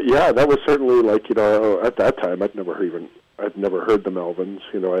was certainly like, at that time, I'd never heard the Melvins.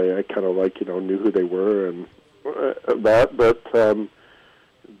 I kind of knew who they were and that, but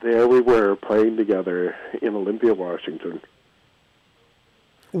there we were playing together in Olympia, Washington.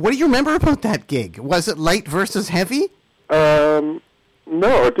 What do you remember about that gig? Was it light versus heavy?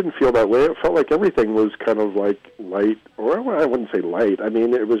 No, it didn't feel that way. It felt like everything was kind of like light, or I wouldn't say light. I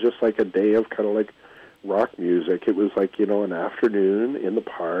mean, it was just like a day of kind of like rock music. It was like, an afternoon in the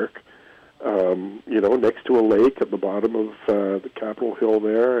park, next to a lake at the bottom of the Capitol Hill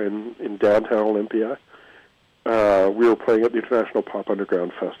there in downtown Olympia. We were playing at the International Pop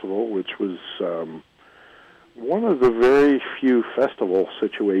Underground Festival, which was one of the very few festival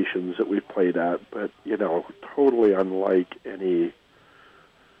situations that we played at, but, totally unlike anything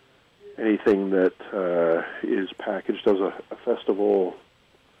that is packaged as a festival,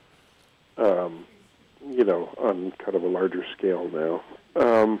 on kind of a larger scale now.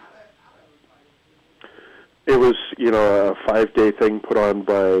 It was, a 5-day thing put on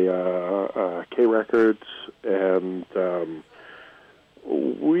by K Records, and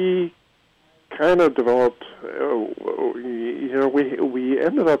we kind of developed, we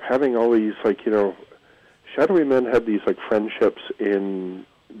ended up having all these, Shadowy Men had these, friendships in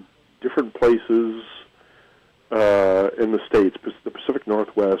different places in the States, the Pacific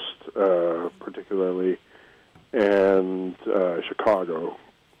Northwest particularly, and Chicago.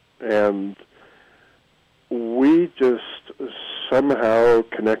 And we just somehow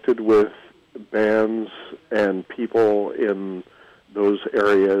connected with bands and people in those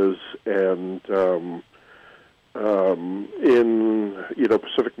areas, and in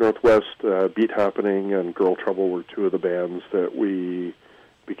Pacific Northwest, Beat Happening and Girl Trouble were two of the bands that we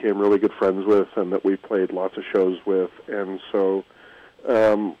became really good friends with and that we played lots of shows with. And so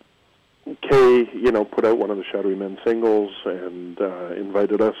Kay, put out one of the Shadowy Men singles and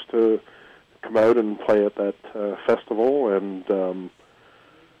invited us to come out and play at that festival. And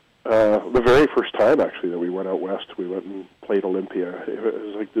the very first time, actually, that we went out west, we went and played Olympia. It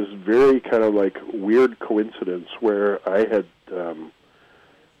was like this very kind of like weird coincidence where I had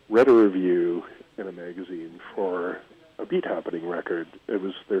read a review in a magazine for a Beat Happening record. It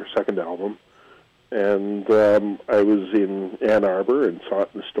was their second album. And I was in Ann Arbor and saw it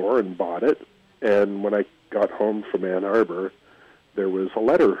in the store and bought it. And when I got home from Ann Arbor, there was a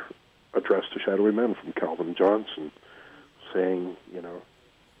letter addressed to Shadowy Men from Calvin Johnson saying,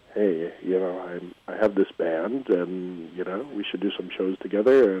 hey, I have this band, and, we should do some shows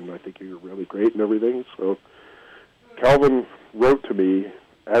together, and I think you're really great and everything. So Calvin wrote to me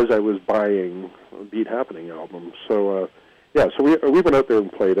as I was buying a Beat Happening album. So, so we went out there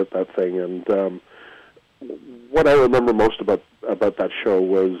and played at that thing, and what I remember most about that show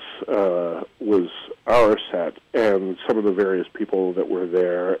was our set and some of the various people that were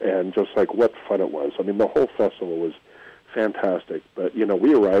there, and just like what fun it was. I mean, the whole festival was fantastic, but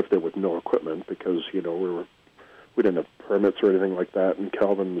we arrived there with no equipment because we didn't have permits or anything like that, and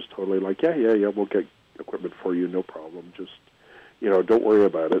Calvin was totally like, yeah, we'll get equipment for you, no problem, just don't worry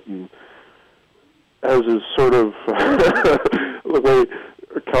about it. And as is sort of the way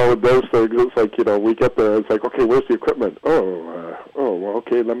Calvin does things, it's like we get there, it's like, okay, where's the equipment? Well,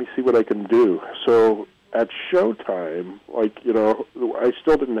 okay, let me see what I can do. So at showtime, I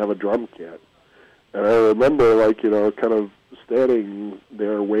still didn't have a drum kit. And I remember, kind of standing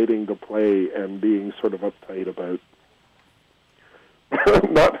there waiting to play and being sort of uptight about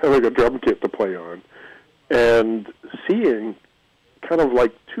not having a drum kit to play on. And seeing, kind of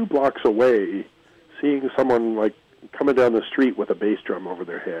 2 blocks away, seeing someone, coming down the street with a bass drum over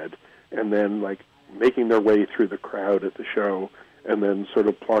their head and then like making their way through the crowd at the show, and then sort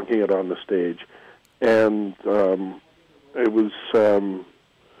of plonking it on the stage. And it was, I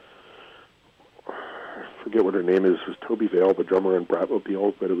forget what her name is. It was Toby Vale, the drummer in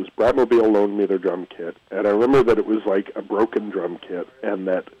Bratmobile, but it was Bratmobile loaned me their drum kit. And I remember that it was like a broken drum kit, and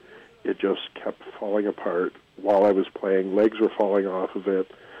that it just kept falling apart while I was playing. Legs were falling off of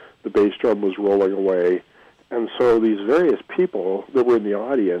it. The bass drum was rolling away. And so these various people that were in the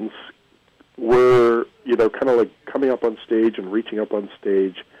audience were, you know, kind of like coming up on stage and reaching up on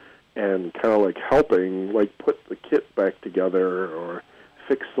stage and kind of like helping, like put the kit back together or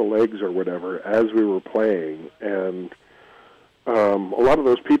fix the legs or whatever as we were playing. And a lot of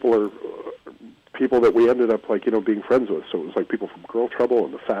those people are people that we ended up, like, you know, being friends with. So it was like people from Girl Trouble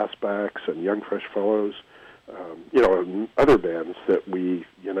and the Fastbacks and Young Fresh Fellows, you know, and other bands that we,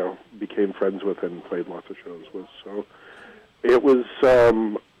 you know, became friends with and played lots of shows with. So it was,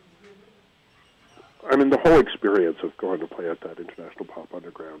 I mean, the whole experience of going to play at that International Pop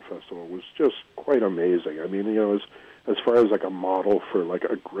Underground Festival was just quite amazing. I mean, you know, as far as like a model for like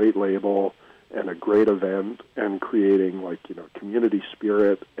a great label and a great event and creating like, you know, community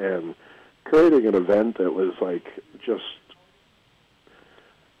spirit and creating an event that was like just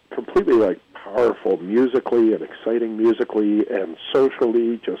completely like powerful musically and exciting musically and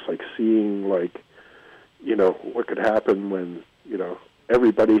socially, just like seeing like, you know, what could happen when, you know,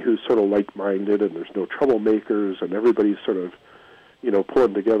 everybody who's sort of like-minded and there's no troublemakers and everybody's sort of, you know,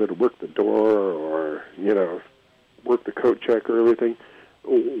 pulling together to work the door or, you know, work the coat check or everything.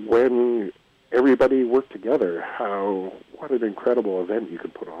 When everybody worked together, what an incredible event you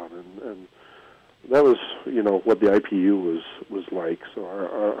could put on. And that was, you know, what the IPU was like. So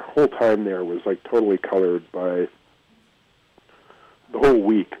our whole time there was like totally colored by the whole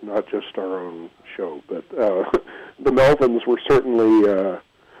week, not just our own show. But the Melvins were certainly,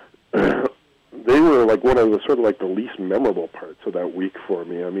 they were like one of the sort of like the least memorable parts of that week for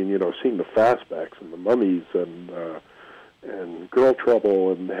me. I mean, you know, seeing the Fastbacks and the Mummies and Girl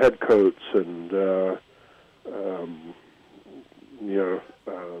Trouble and the Headcoats and, you know,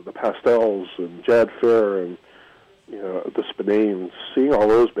 the Pastels and Jad Fair and, you know, the Spinanes. Seeing all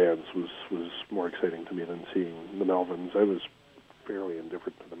those bands was more exciting to me than seeing the Melvins. I was fairly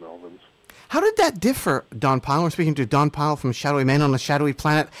indifferent to the Melvins. How did that differ, Don Pyle? We're speaking to Don Pyle from Shadowy Men on a Shadowy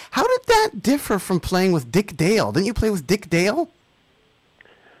Planet. How did that differ from playing with Dick Dale? Didn't you play with Dick Dale?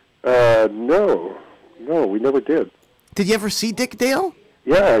 No, we never did. Did you ever see Dick Dale?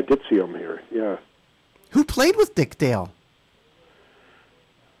 Yeah, I did see him here, yeah. Who played with Dick Dale?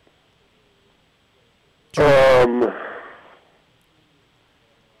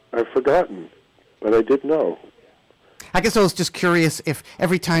 I've forgotten, but I did know. I guess I was just curious if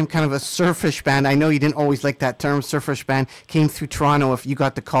every time kind of a surfish band, I know you didn't always like that term, surfish band, came through Toronto, if you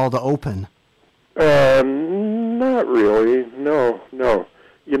got the call to open. Not really, no.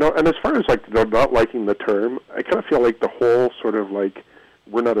 You know, and as far as like not liking the term, I kind of feel like the whole sort of like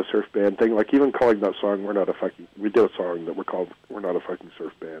we're not a surf band thing, like even calling that song we did a song that called We're Not a Fucking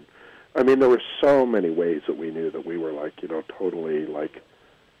Surf Band. I mean, there were so many ways that we knew that we were like, you know, totally like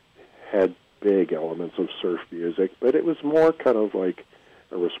had big elements of surf music, but it was more kind of like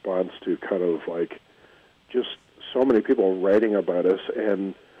a response to kind of like just so many people writing about us,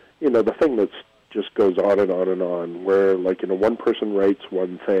 and, you know, the thing that's just goes on and on and on, where like, you know, one person writes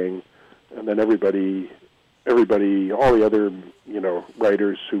one thing, and then everybody, all the other, you know,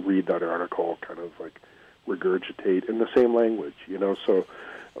 writers who read that article kind of like regurgitate in the same language, you know, so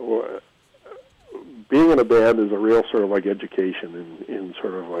being in a band is a real sort of like education in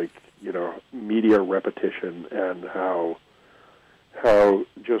sort of like, you know, media repetition and how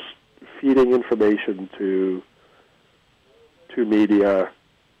just feeding information to media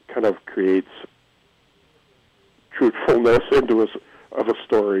kind of creates truthfulness of a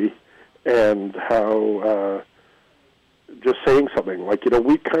story, and how just saying something like, you know,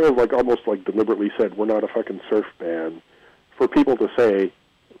 we kind of like almost like deliberately said we're not a fucking surf band for people to say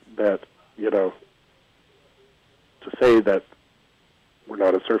that, you know, to say that we're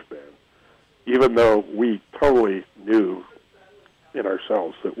not a surf band, even though we totally knew in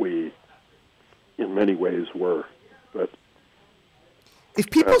ourselves that we, in many ways, were. But if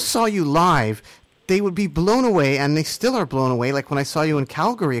people saw you live, they would be blown away, and they still are blown away, like when I saw you in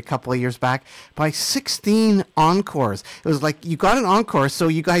Calgary a couple of years back, by 16 encores. It was like you got an encore, so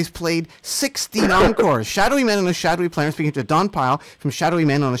you guys played 16 encores. Shadowy Men on a Shadowy Planet, speaking to Don Pyle from Shadowy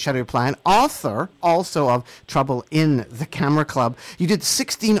Men on a Shadowy Planet, author also of Trouble in the Camera Club. You did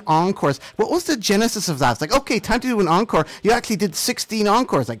 16 encores. What was the genesis of that? It's like, okay, time to do an encore. You actually did 16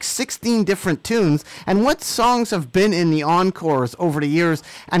 encores, like 16 different tunes. And what songs have been in the encores over the years,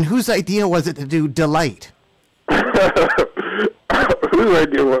 and whose idea was it to do Delight? Whose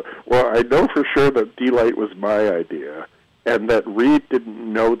idea was? Well, I know for sure that Delight was my idea, and that Reed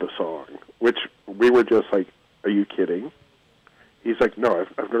didn't know the song, which we were just like, are you kidding? He's like, no,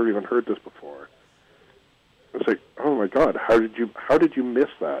 I've never even heard this before. I was like, oh my God, how did you miss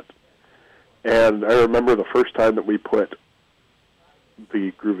that? And I remember the first time that we put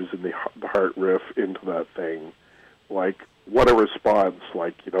the Groove Is in the Heart riff into that thing, like, what a response,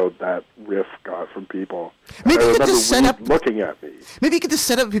 like, that riff got from people. Maybe you could just set up looking at me. Maybe you could just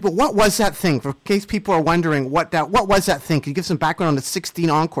set up people. What was that thing? For case people are wondering what was that thing? Could you give some background on the 16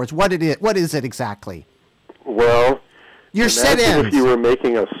 encores? What is it exactly? Well, your set ends. If you were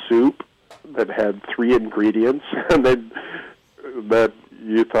making a soup that had 3 ingredients, and then that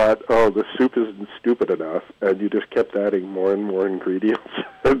you thought, oh, the soup isn't stupid enough, and you just kept adding more and more ingredients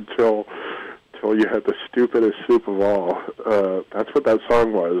until you had the stupidest soup of all. That's what that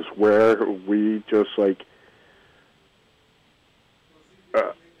song was, where we just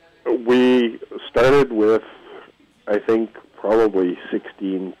we started with, I think, probably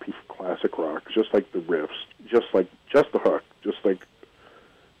 16 pieces of classic rock, just like the riffs, just the hook, just like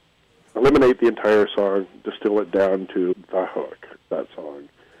eliminate the entire song, distill it down to the hook, that song.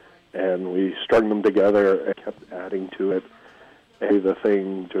 And we strung them together and kept adding to it, and the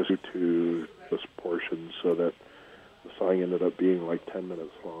thing just to this portion so that the song ended up being like 10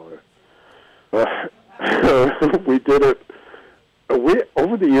 minutes long. We did it.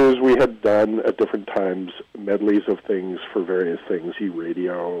 Over the years, we had done at different times medleys of things for various things.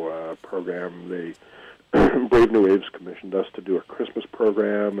 E-radio program. Brave New Waves commissioned us to do a Christmas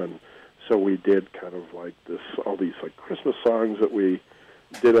program, and so we did kind of like all these like Christmas songs that we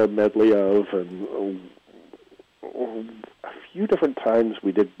did a medley of, and a few different times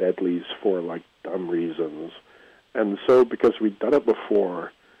we did medleys for like dumb reasons. And so because we'd done it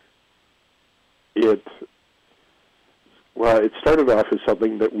before, it started off as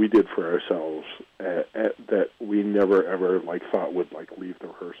something that we did for ourselves, that we never ever like thought would like leave the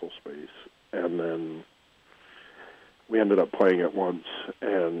rehearsal space. And then we ended up playing it once,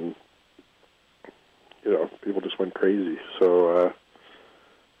 and people just went crazy. So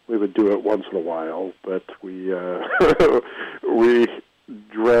we would do it once in a while, but we we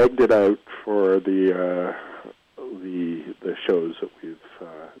dragged it out for the shows that we've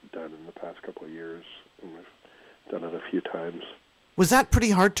done in the past couple of years, and we've done it a few times. Was that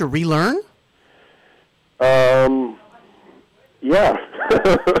pretty hard to relearn? Yeah,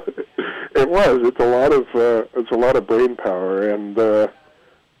 it was. It's a lot of brain power, and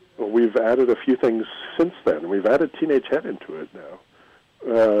we've added a few things since then. We've added Teenage Head into it now.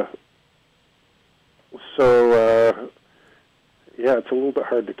 Yeah, it's a little bit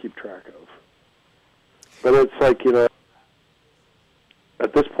hard to keep track of. But it's like,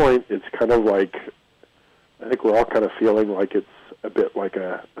 at this point, it's kind of like, I think we're all kind of feeling like it's a bit like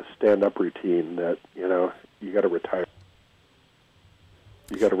a stand-up routine that, you got to retire.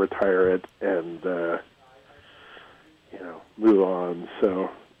 You got to retire it and, move on, so...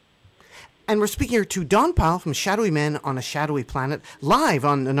 And we're speaking here to Don Pyle from Shadowy Men on a Shadowy Planet, live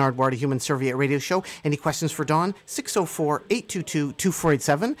on the Nardwuar, the Human Serviette radio show. Any questions for Don?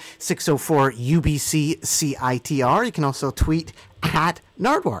 604-822-2487, 604-UBC-CITR. You can also tweet at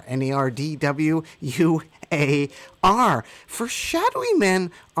Nardwuar, Nardwuar. For Shadowy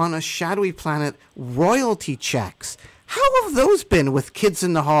Men on a Shadowy Planet, royalty checks. How have those been with Kids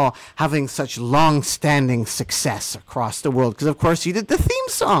in the Hall having such long-standing success across the world? Because, of course, you did the theme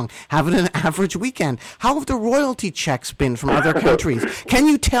song, Having an Average Weekend. How have the royalty checks been from other countries? Can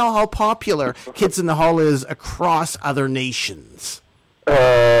you tell how popular Kids in the Hall is across other nations?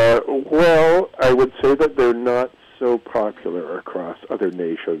 Well, I would say that they're not so popular across other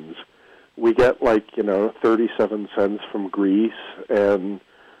nations. We get, 37 cents from Greece and,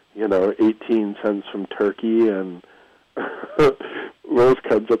 18 cents from Turkey, and those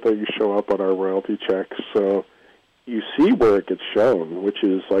kinds of things show up on our royalty checks. So you see where it gets shown, which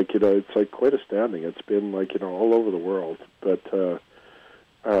is it's quite astounding. It's been all over the world, but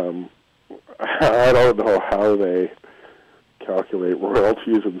I don't know how they calculate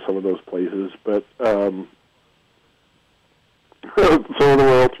royalties in some of those places, but So the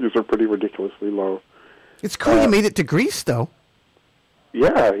royalties are pretty ridiculously low. It's cool you made it to Greece, though.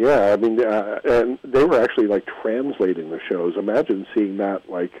 Yeah. I mean, and they were actually like translating the shows. Imagine seeing that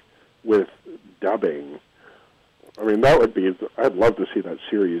like with dubbing. I mean, that would be. I'd love to see that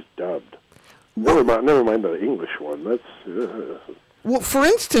series dubbed. Never mind the English one. That's. Well, for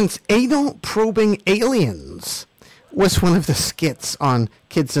instance, Anal Probing Aliens was one of the skits on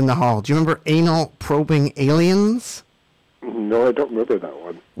Kids in the Hall. Do you remember Anal Probing Aliens? No, I don't remember that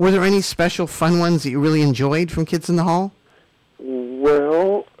one. Were there any special fun ones that you really enjoyed from Kids in the Hall?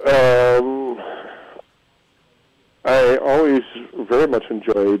 Well, I always very much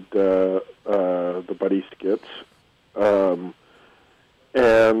enjoyed the buddy skits, and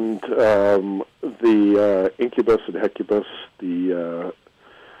the Incubus and Hecubus, the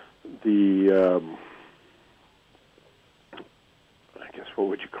I guess what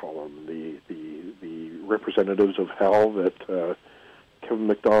would you call them? The representatives of hell that Kevin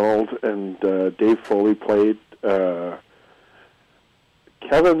MacDonald and Dave Foley played.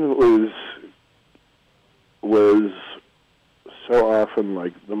 Kevin was so often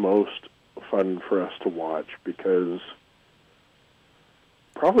like the most fun for us to watch because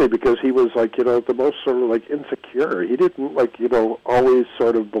he was like, the most sort of like insecure. He didn't like, always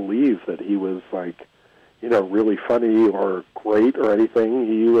sort of believe that he was like, really funny or great or anything.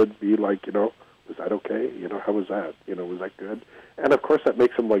 He would be like, was that okay? How was that? Was that good? And of course that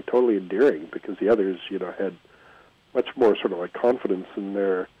makes him like totally endearing because the others, had much more sort of like confidence in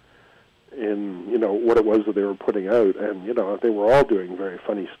what it was that they were putting out, and they were all doing very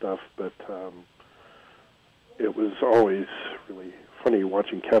funny stuff, but it was always really funny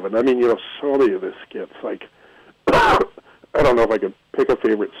watching Kevin. I mean, so many of his skits, like I don't know if I could pick a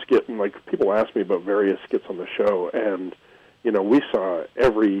favorite skit, and like people ask me about various skits on the show, and we saw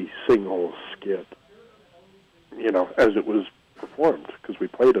every single skit, as it was performed because we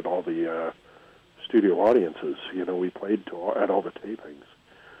played at all the studio audiences. We played at all the tapings.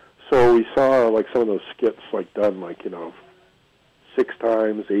 So we saw like some of those skits like done like 6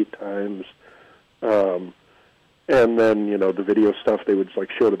 times, 8 times, and then the video stuff they would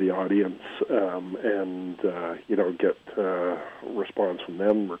like show to the audience, and get response from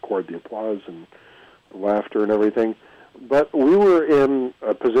them, record the applause and the laughter and everything. But we were in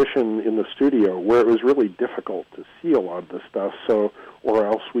a position in the studio where it was really difficult to see a lot of this stuff. So, or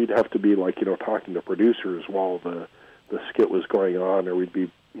else we'd have to be like talking to producers while the skit was going on, or we'd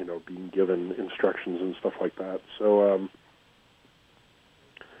be being given instructions and stuff like that. So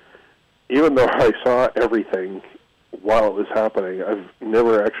even though I saw everything while it was happening, I've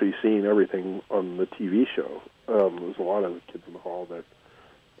never actually seen everything on the TV show. There's a lot of Kids in the Hall that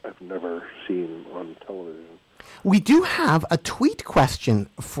I've never seen on television. We do have a tweet question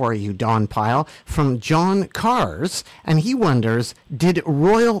for you, Don Pyle, from John Cars, and he wonders, did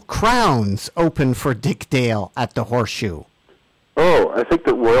Royal Crowns open for Dick Dale at the Horseshoe? Oh, I think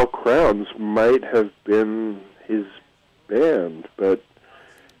that Royal Crowns might have been his band, but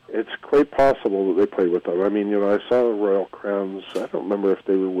it's quite possible that they played with them. I mean, I saw Royal Crowns. I don't remember if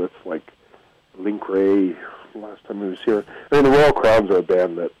they were with, like, Link Ray last time he was here. I mean, the Royal Crowns are a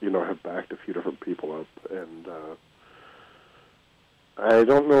band that, have backed a few different people up, and I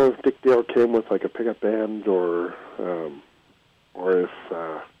don't know if Dick Dale came with, like, a pickup band or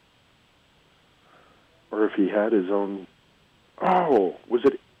if he had his own. Oh, was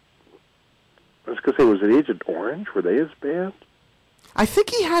it? I was going to say, was it Agent Orange? Were they his band? I think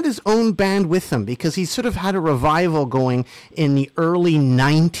he had his own band with him because he sort of had a revival going in the early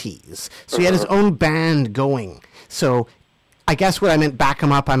 90s. So he had his own band going. So I guess what I meant back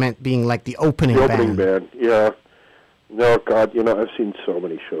him up, I meant being like the opening band. The opening band, yeah. No, God, I've seen so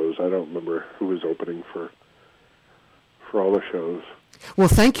many shows. I don't remember who was opening for all the shows. Well,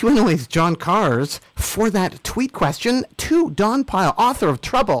 thank you anyways, John Cars, for that tweet question to Don Pyle, author of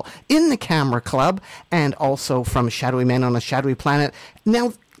Trouble in the Camera Club, and also from Shadowy Men on a Shadowy Planet.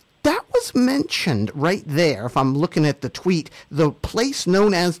 Now, that was mentioned right there, if I'm looking at the tweet, the place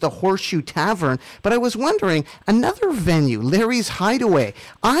known as the Horseshoe Tavern. But I was wondering, another venue, Larry's Hideaway.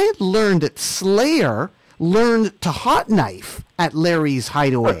 I had learned that Slayer learned to hot knife at Larry's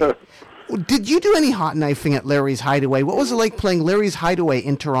Hideaway. Did you do any hot knifing at Larry's Hideaway? What was it like playing Larry's Hideaway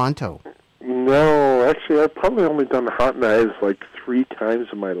in Toronto? No, actually, I've probably only done hot knives like 3 times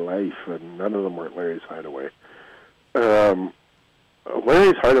in my life, and none of them were at Larry's Hideaway.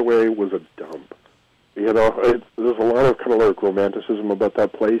 Larry's Hideaway was a dump. There's a lot of kind of like romanticism about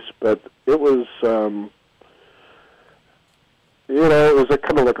that place, but it was, it was a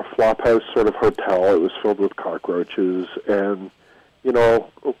kind of like a flophouse sort of hotel. It was filled with cockroaches, and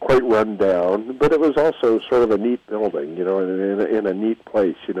quite run down, but it was also sort of a neat building, in a neat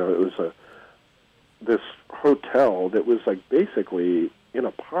place. It was this hotel that was like basically in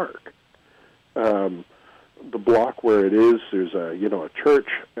a park. The block where it is, there's a church,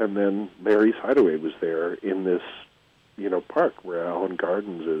 and then Larry's Hideaway was there in this, park where Allen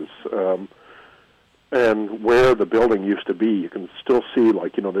Gardens is. And where the building used to be, you can still see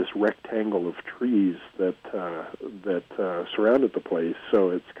this rectangle of trees that surrounded the place. So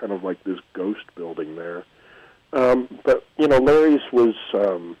it's kind of like this ghost building there. But Larry's was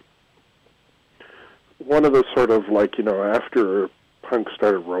one of the sort of after punk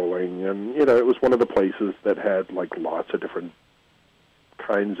started rolling, and it was one of the places that had lots of different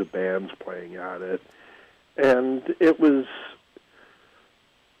kinds of bands playing at it, and it was.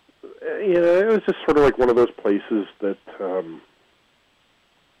 It was just sort of one of those places that,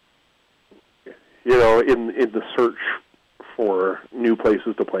 in the search for new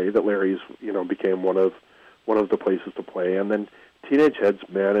places to play, that Larry's, became one of the places to play. And then Teenage Head's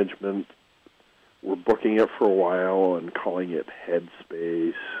management were booking it for a while and calling it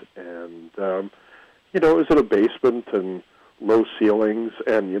Headspace. And, it was in a basement and low ceilings.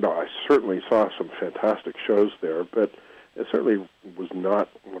 And, I certainly saw some fantastic shows there, but it certainly was not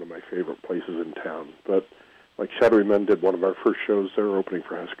one of my favorite places in town. But Shadowy Men did one of our first shows there, opening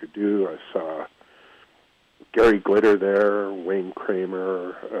for Husker Du. I saw Gary Glitter there, Wayne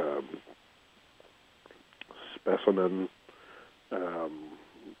Kramer, Specimen,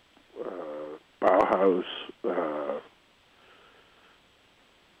 Bauhaus,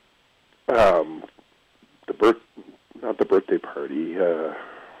 not the birthday party,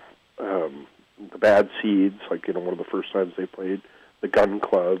 the Bad Seeds, one of the first times they played, the Gun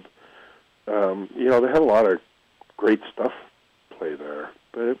Club. They had a lot of great stuff play there,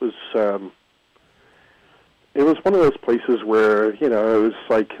 but it was one of those places where, it was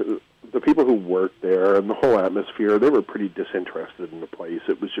the people who worked there and the whole atmosphere, they were pretty disinterested in the place.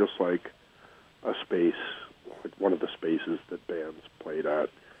 It was just a space, one of the spaces that bands played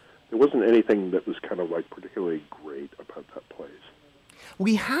at. There wasn't anything that was kind of particularly great about that place.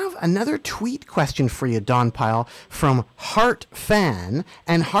 We have another tweet question for you, Don Pyle, from Heart Fan.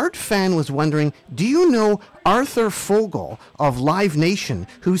 And Heart Fan was wondering, do you know Arthur Fogel of Live Nation,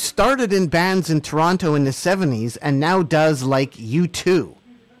 who started in bands in Toronto in the 70s and now does U2?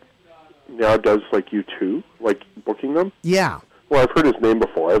 Now does U2? Booking them? Yeah. Well, I've heard his name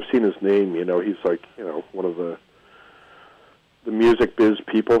before. I've seen his name. He's one of the music biz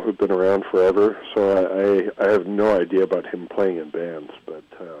people who've been around forever, so I have no idea about him playing in bands, but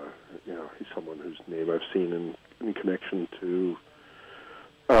he's someone whose name I've seen in connection to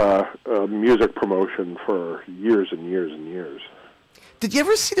music promotion for years and years and years. Did you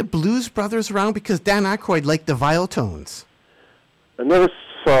ever see the Blues Brothers around? Because Dan Aykroyd liked the Violtones. I never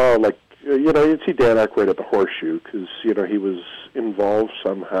saw, you'd see Dan Aykroyd at the Horseshoe, because, he was involved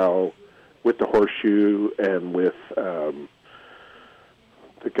somehow with the Horseshoe and with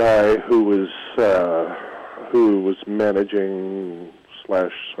the guy who was managing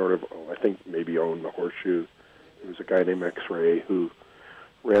 / sort of, I think maybe owned the Horseshoe. There was a guy named X-Ray who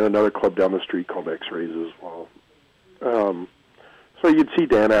ran another club down the street called X-Rays as well. So you'd see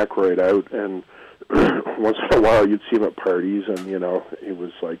Dan Aykroyd out, and once in a while you'd see him at parties, and he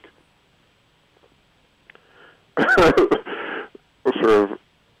was sort of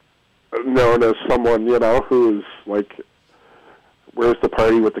known as someone who's where's the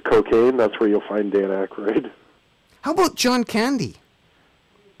party with the cocaine? That's where you'll find Dan Aykroyd. How about John Candy?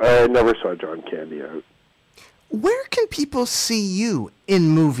 I never saw John Candy out. Where can people see you in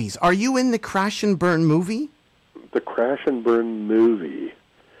movies? Are you in the Crash and Burn movie? The Crash and Burn movie?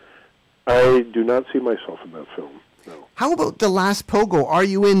 I do not see myself in that film, no. How about The Last Pogo? Are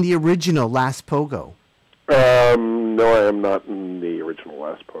you in the original Last Pogo? No, I am not in the original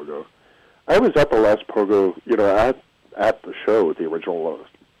Last Pogo. I was at the Last Pogo, at the show, the original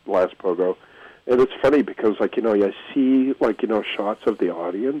Last Pogo, and it's funny because, I see, shots of the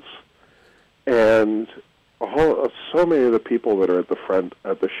audience, and so many of the people that are at the front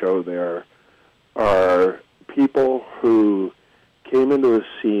at the show there are people who came into the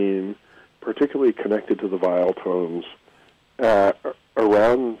scene, particularly connected to the Violtones,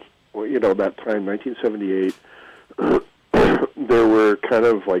 around, that time, 1978. There were kind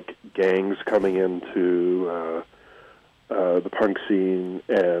of gangs coming into the punk scene,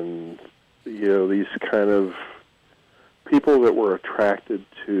 and these kind of people that were attracted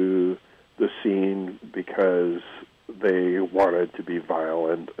to the scene because they wanted to be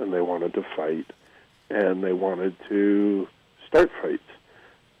violent and they wanted to fight and they wanted to start fights.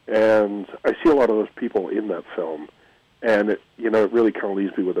 And I see a lot of those people in that film, and it really kind of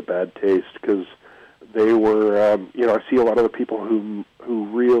leaves me with a bad taste, because they were, I see a lot of the people who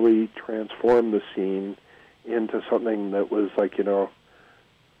really transformed the scene into something that was like,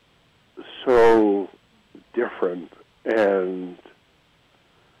 so different and,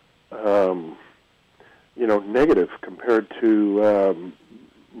 negative compared to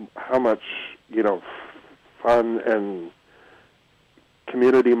how much, fun and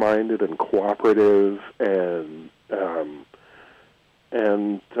community-minded and cooperative and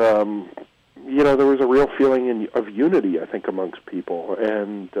there was a real feeling of unity, I think, amongst people,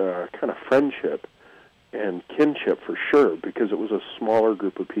 and kind of friendship and kinship for sure, because it was a smaller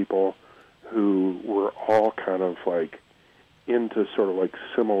group of people who were all kind of like into sort of like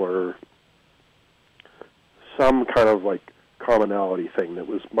similar, some kind of like commonality thing that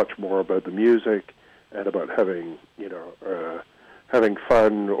was much more about the music and about having, having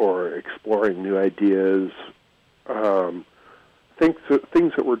fun or exploring new ideas.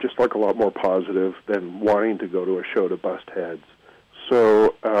 Things that were just like a lot more positive than wanting to go to a show to bust heads.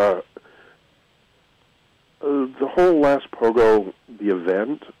 So the whole Last Pogo, the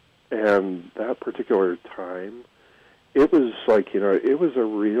event, and that particular time, it was like, it was a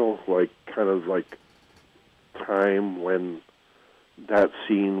real like kind of like time when that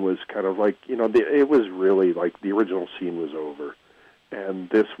scene was kind of like, it was really like the original scene was over, and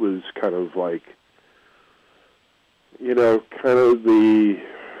this was kind of like, kind of a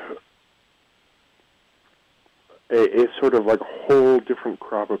sort of like whole different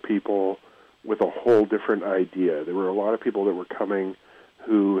crop of people with a whole different idea. There were a lot of people that were coming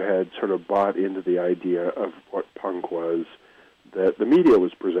who had sort of bought into the idea of what punk was, that the media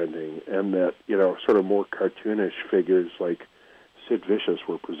was presenting, and that, sort of more cartoonish figures like Sid Vicious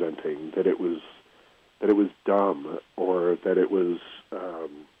were presenting, that it was dumb, or that it was,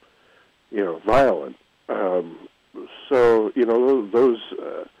 violent. So, those,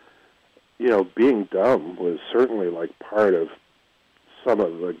 being dumb was certainly like part of some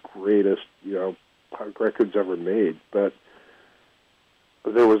of the greatest, punk records ever made, but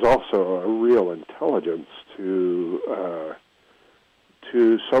there was also a real intelligence to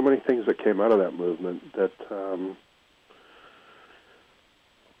so many things that came out of that movement that,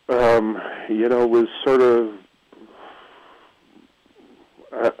 was sort of,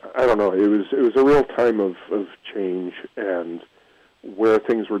 I don't know, it was a real time of change, and where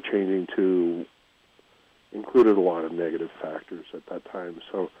things were changing to included a lot of negative factors at that time.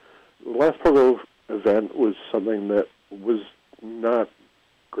 So the Last Pogo event was something that was not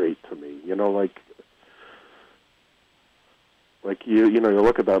great to me. You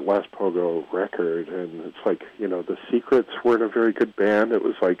look at that Last Pogo record, and it's like, the Secrets weren't a very good band. It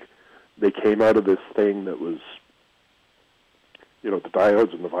was like they came out of this thing that was, the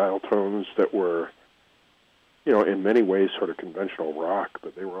Diodes and the Violtones that were, in many ways sort of conventional rock,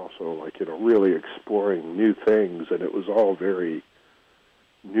 but they were also like, really exploring new things, and it was all very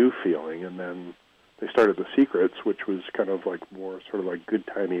new feeling. And then they started the Secrets, which was kind of like more sort of like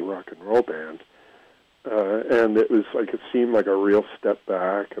good-timey rock and roll band. And it was like, it seemed like a real step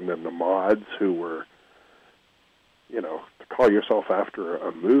back. And then the Mods, who were, to call yourself after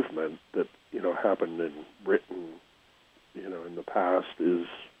a movement that, happened in Britain, in the past is,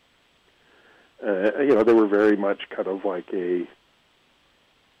 they were very much kind of like a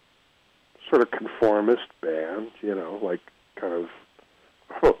sort of conformist band, like kind of,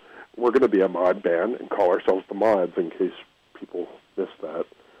 we're going to be a mod band and call ourselves the Mods, in case people missed that.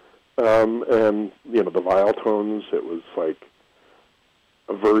 And, the Violtones, it was like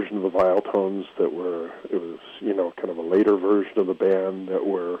a version of the Violtones it was, kind of a later version of the band that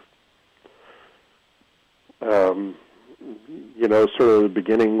were, sort of the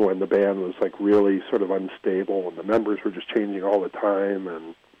beginning when the band was like really sort of unstable and the members were just changing all the time,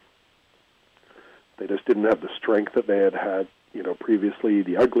 and they just didn't have the strength that they had, previously.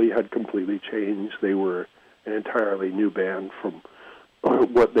 The Ugly had completely changed. They were an entirely new band from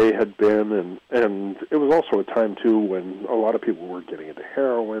what they had been, and it was also a time too when a lot of people were getting into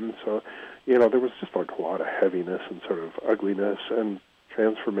heroin, so there was just like a lot of heaviness and sort of ugliness and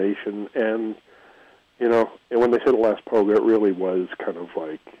transformation, and and when they said the Last Pogo, it really was kind of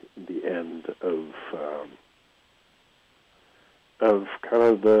like the end of kind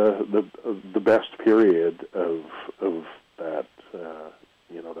of the best period of that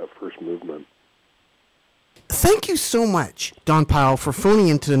that first movement. Thank you so much, Don Pyle, for phoning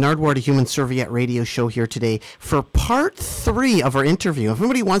into the Nardwuar to Human Serviette radio show here today for part 3 of our interview. If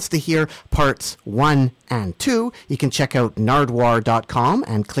anybody wants to hear parts 1 and 2, you can check out nardwuar.com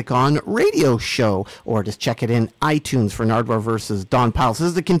and click on radio show, or just check it in iTunes for Nardwuar versus Don Pyle. So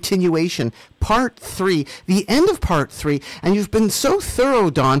this is the continuation, part 3, the end of part 3, and you've been so thorough,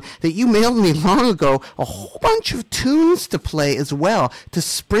 Don, that you mailed me long ago a whole bunch of tunes to play as well to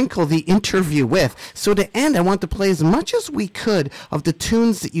sprinkle the interview with. So to end, I want to play as much as we could of the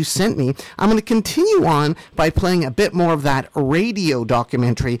tunes that you sent me. I'm going to continue on by playing a bit more of that radio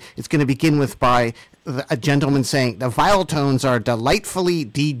documentary. It's going to begin with by a gentleman saying the viol tones are delightfully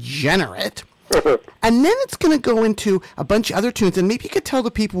degenerate. And then it's going to go into a bunch of other tunes, and maybe you could tell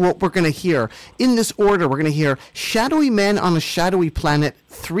the people what we're going to hear. In this order, we're going to hear Shadowy Men on a Shadowy Planet,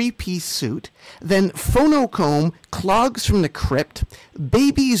 3-piece suit, then Phonocomb, Clogs from the Crypt,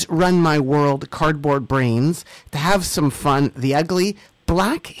 Babies Run My World, Cardboard Brains, To Have Some Fun, The Ugly,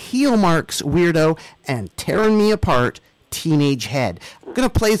 Black Heel Marks, Weirdo, and Tearing Me Apart, Teenage Head. I'm going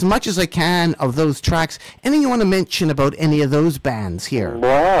to play as much as I can of those tracks. Anything you want to mention about any of those bands here?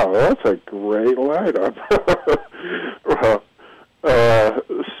 Wow, that's a great lineup.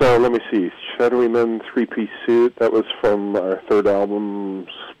 So let me see. Shadowy Men, 3-piece suit. That was from our third album,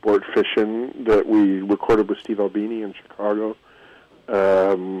 Sport Fishin', that we recorded with Steve Albini in Chicago.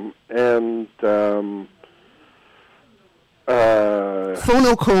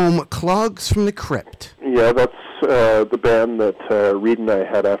 Phonocomb, Clogs from the Crypt. Yeah, that's the band that Reed and I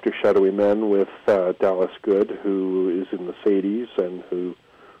had after Shadowy Men with Dallas Good, who is in the Sadies and who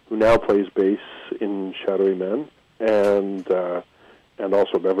now plays bass in Shadowy Men, and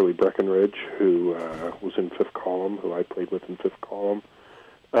also Beverly Breckenridge, who was in Fifth Column, who I played with in Fifth Column.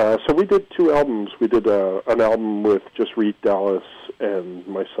 So we did 2 albums. We did an album with just Reed, Dallas, and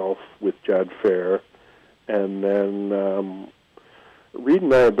myself with Jad Fair, and then Reed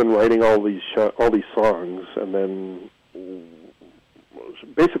and I have been writing all these songs, and then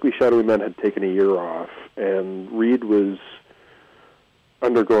basically Shadowy Men had taken a year off, and Reed was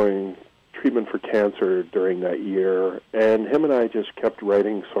undergoing treatment for cancer during that year, and him and I just kept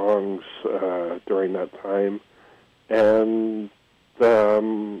writing songs during that time, and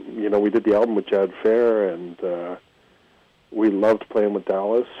we did the album with Jad Fair, and we loved playing with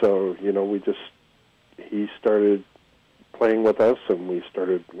Dallas, so he started playing with us, and we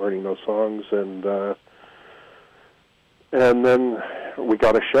started learning those songs, and then we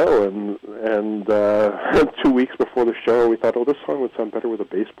got a show, and 2 weeks before the show, we thought, this song would sound better with a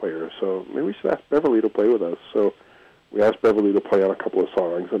bass player, so maybe we should ask Beverly to play with us. So we asked Beverly to play on a couple of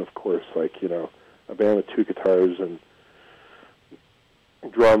songs, and of course, a band with 2 guitars and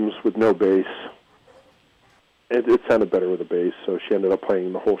drums with no bass, it sounded better with a bass, so she ended up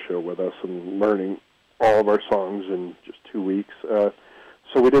playing the whole show with us and learning all of our songs in just 2 weeks.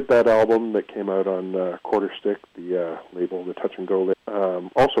 So we did that album that came out on Quarter Stick, the label, the Touch and Go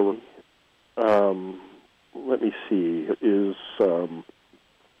label. Also, let me see, is an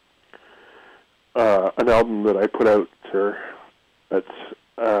album that I put out there. That's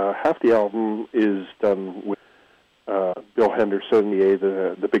half the album is done with Bill Henderson,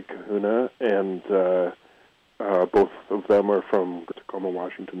 the Big Kahuna, and both of them are from the Tacoma,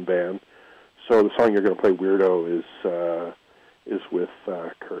 Washington band. So the song you're going to play, Weirdo, is with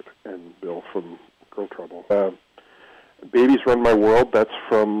Kurt and Bill from Girl Trouble. Babies Run My World, that's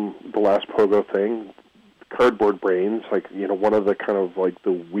from the last Pogo thing. Cardboard Brains, one of the kind of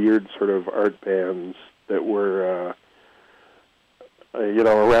the weird sort of art bands that were,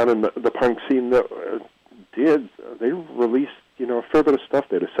 around in the punk scene that they released, a fair bit of stuff.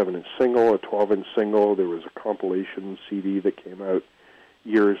 They had a 7-inch single, a 12-inch single. There was a compilation CD that came out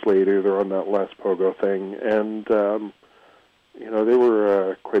years later. They're on that last Pogo thing, and they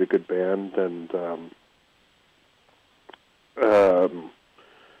were quite a good band. And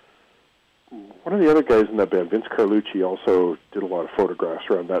one of the other guys in that band, Vince Carlucci, also did a lot of photographs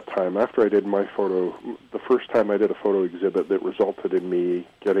around that time. After I did my photo, the first time I did a photo exhibit that resulted in me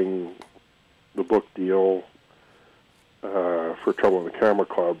getting the book deal for Trouble in the Camera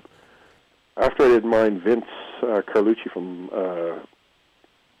Club. After I did mine, Vince Carlucci from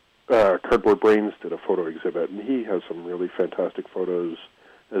Cardboard Brains did a photo exhibit, and he has some really fantastic photos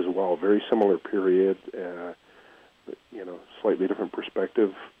as well. Very similar period, slightly different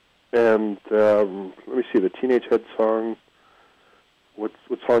perspective. And let me see, the Teenage Head song, what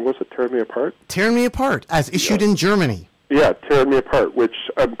song was it? Tearing Me Apart? Tearing Me Apart, as issued in Germany. Yeah, Tearing Me Apart, which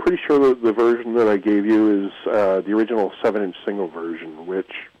I'm pretty sure the version that I gave you is the original 7-inch single version,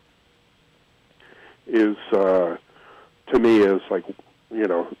 which is, to me, is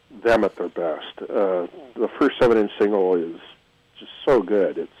them at their best. The first 7-inch single is just so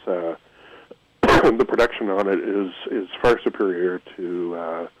good. It's the production on it is far superior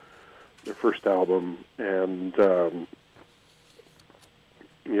to their first album, and a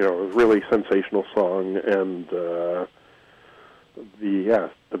really sensational song, and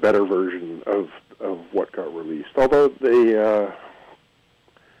the better version of what got released. Although they, I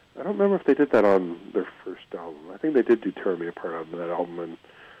don't remember if they did that on their first album. I think they did do Tear Me Apart on that album, and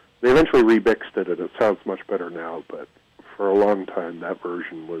they eventually remixed it, and it sounds much better now. But for a long time, that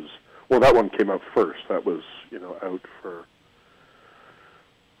version was, well, that one came out first. That was, out for,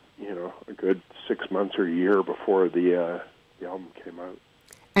 a good 6 months or a year before the album came out.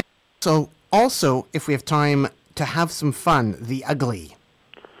 And so, also, if we have time to have some fun, The Ugly.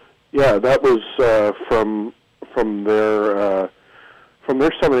 Yeah, that was from their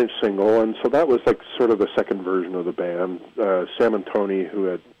 7-inch single, and so that was like sort of the second version of the band. Sam and Tony, who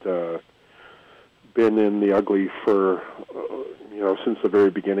had been in The Ugly for since the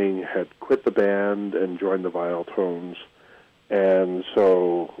very beginning, had quit the band and joined the Violtones, and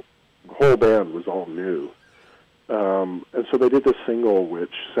so the whole band was all new. And so they did this single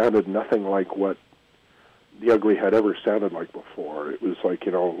which sounded nothing like what The Ugly had ever sounded like before. It was like,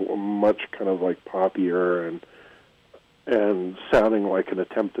 much kind of like poppier and sounding like an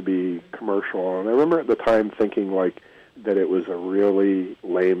attempt to be commercial. And I remember at the time thinking like that it was a really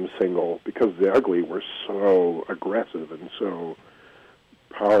lame single because The Ugly were so aggressive and so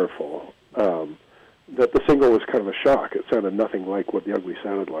powerful that the single was kind of a shock. It sounded nothing like what The Ugly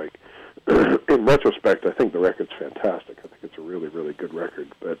sounded like. In retrospect, I think the record's fantastic. I think it's a really, really good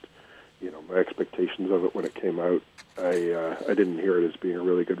record. But, my expectations of it when it came out, I didn't hear it as being a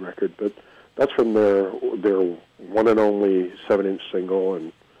really good record. But that's from their one and only 7-inch single.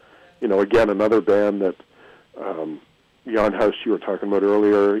 And, again, another band that Jan House, you were talking about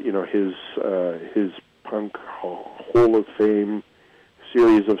earlier, his punk Hall of Fame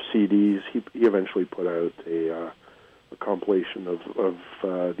series of CDs, he eventually put out a compilation of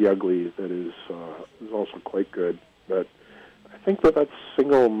The Ugly that is also quite good. But I think that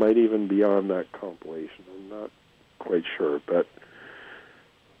single might even be on that compilation. I'm not quite sure, but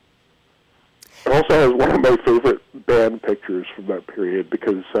it also has one of my favorite band pictures from that period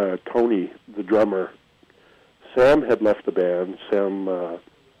because Tony, the drummer, Sam had left the band.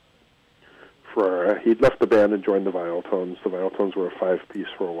 He'd left the band and joined the Violtones. The Violtones were a 5-piece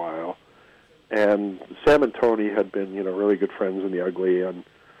for a while. And Sam and Tony had been, really good friends in The Ugly, and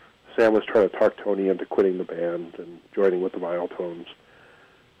Sam was trying to talk Tony into quitting the band and joining with the Violtones.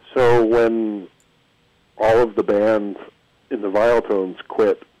 So when all of the band in the Violtones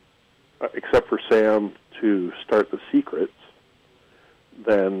quit, except for Sam to start The Secrets,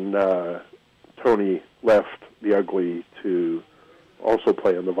 then Tony left The Ugly to also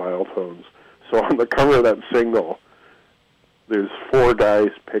play in the Violtones. So on the cover of that single, there's 4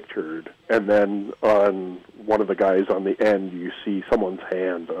 guys pictured, and then on one of the guys on the end, you see someone's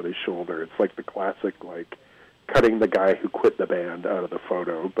hand on his shoulder. It's like the classic, cutting the guy who quit the band out of the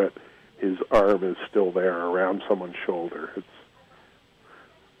photo, but his arm is still there around someone's shoulder. It's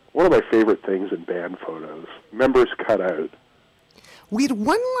one of my favorite things in band photos. Members cut out. We had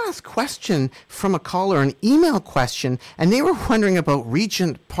one last question from a caller, an email question, and they were wondering about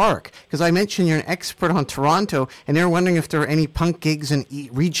Regent Park, because I mentioned you're an expert on Toronto, and they were wondering if there are any punk gigs in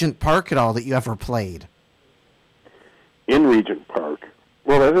Regent Park at all that you ever played. In Regent Park?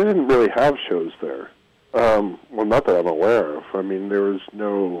 Well, they didn't really have shows there. Well, not that I'm aware of. I mean, there was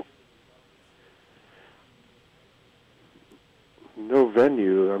no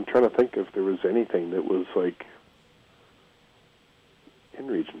venue. I'm trying to think if there was anything that was in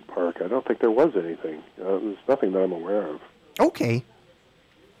Regent Park. I don't think there was anything. There's nothing that I'm aware of. Okay.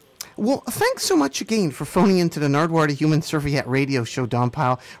 Well, thanks so much again for phoning into the Nardwuar to Human Serviette radio show, Don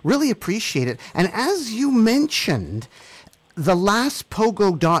Pyle. Really appreciate it. And as you mentioned,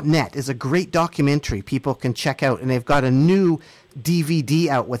 thelastpogo.net is a great documentary people can check out, and they've got a new DVD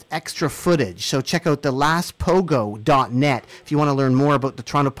out with extra footage. So check out thelastpogo.net if you want to learn more about the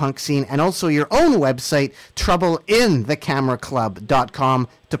Toronto punk scene, and also your own website, troubleinthecameraclub.com,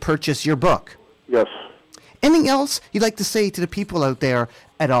 to purchase your book. Yes. Anything else you'd like to say to the people out there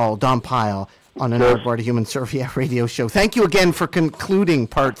at all, Don Pyle, on an Nardwuar to Human Serviette radio show? Thank you again for concluding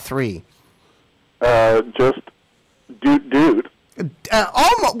part 3. Just dude.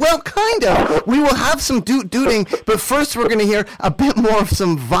 Almost, well, kind of. We will have some dooting, but first we're going to hear a bit more of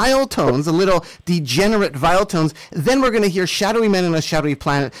some Violtones, a little degenerate Violtones. Then we're going to hear Shadowy Men on a Shadowy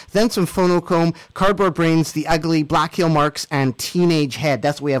Planet, then some Phonochrome, Cardboard Brains, The Ugly, Black Hill Marks, and Teenage Head.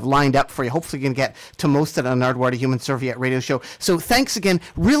 That's what we have lined up for you. Hopefully you can get to most of it on Nardwuar to Human Serviette radio show. So thanks again.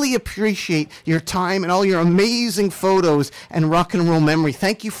 Really appreciate your time and all your amazing photos and rock and roll memory.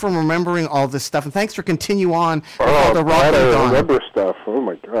 Thank you for remembering all this stuff, and thanks for continue on with all the rock and Don. remember stuff. Oh,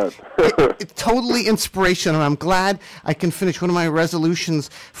 my God. It's totally inspirational. I'm glad I can finish one of my resolutions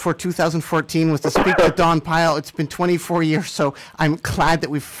for 2014 was to speak to Don Pyle. It's been 24 years, so I'm glad that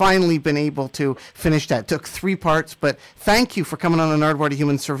we've finally been able to finish that. It took 3 parts, but thank you for coming on the Nardwuar to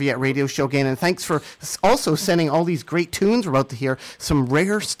Human Serviette radio show again, and thanks for also sending all these great tunes we're about to hear. Some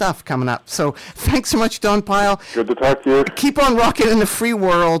rare stuff coming up. So thanks so much, Don Pyle. Good to talk to you. Keep on rocking in the free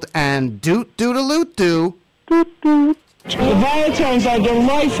world, and doot-doot-a-loot-doo. The Violetones are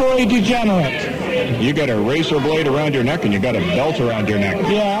delightfully degenerate. You got a razor blade around your neck and you got a belt around your neck.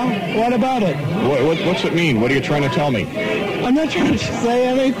 Yeah, what about it? What's it mean? What are you trying to tell me? I'm not trying to say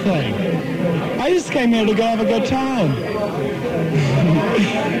anything. I just came here to go have a good time.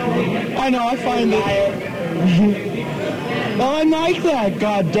 I know, I find that... Well, I like that,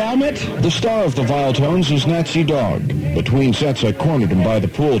 goddammit. The star of the Violetones is Nazi Dog. Between sets, I cornered him by the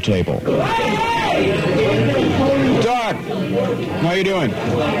pool table. Dog, how you doing?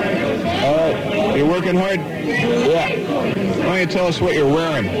 All right. You working hard? Yeah. Why don't you tell us what you're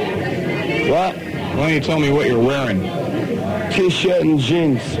wearing? What? Why don't you tell me what you're wearing? T-shirt and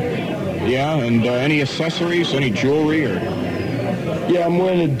jeans. Yeah, and any accessories, any jewelry, or? Yeah, I'm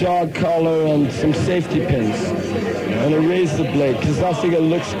wearing a dog collar and some safety pins. And a razor blade, because I think it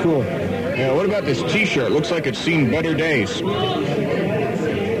looks cool. Yeah, what about this T-shirt? Looks like it's seen better days.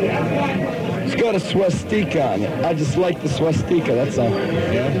 It's got a swastika on it. I just like the swastika, that's all.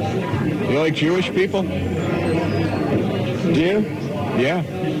 Yeah? You like Jewish people? Do you? Yeah.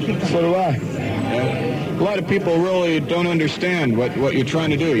 So do I. Yeah. A lot of people really don't understand what you're trying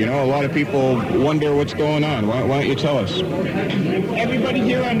to do, you know? A lot of people wonder what's going on. Why don't you tell us? Everybody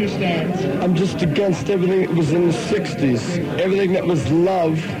here understands. I'm just against everything that was in the 60s. Everything that was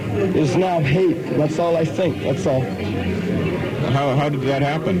love is now hate. That's all I think, that's all. How did that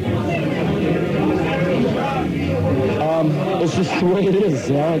happen? It's just the way it is,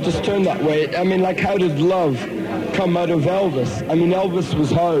 you know? It just turned that way. I mean, like, how did love come out of Elvis? I mean, Elvis was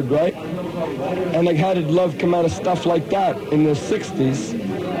hard, right? And like, how did love come out of stuff like that in the 60s?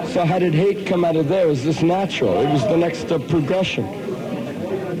 So how did hate come out of there? It was just natural. It was the next progression.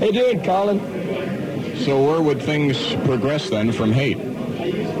 How you doing, Colin? So where would things progress then from hate?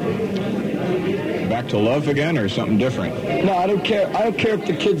 Back to love again or something different? No, I don't care. I don't care if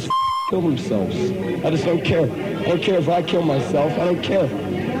the kids kill themselves. I just don't care. I don't care if I kill myself. I don't care.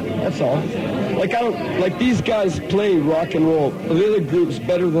 That's all. Like, I don't, like, these guys play rock and roll. The other group's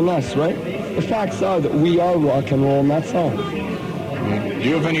better than us, right? The facts are that we are rock and roll, and that's all. Do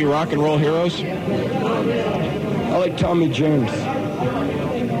you have any rock and roll heroes? I like Tommy James.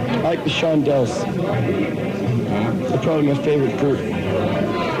 I like the Shondells. They're probably my favorite group.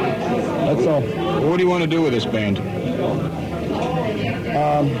 That's all. What do you want to do with this band?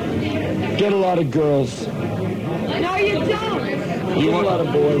 Get a lot of girls. No, you don't. You Get a lot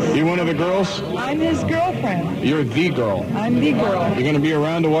of boys. You one of the girls? I'm his girlfriend. You're the girl. I'm the girl. You're going to be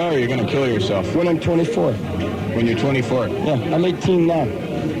around a while or you're going to kill yourself? When I'm 24. When you're 24? Yeah, I'm 18 now.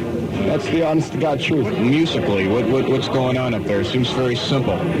 That's the honest-to-God truth. Musically, what's going on up there? It seems very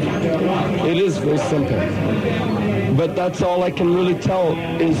simple. It is very simple. But that's all I can really tell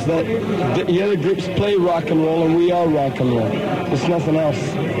is that the other groups play rock and roll and we are rock and roll. It's nothing else.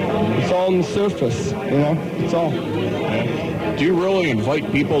 It's all on the surface, you know? It's all. Yeah. Do you really invite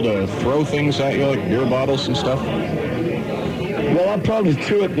people to throw things at you, like beer bottles and stuff? Well, I'll probably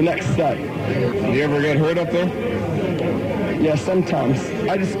do it the next set. You ever get hurt up there? Yeah, sometimes.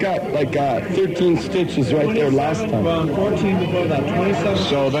 I just got like 13 stitches right there last time. 14 before that, 27.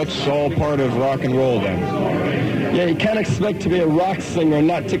 So that's all part of rock and roll then? Yeah, you can't expect to be a rock singer and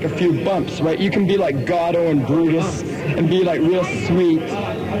not take a few bumps, right? You can be like Gatto and Brutus and be like real sweet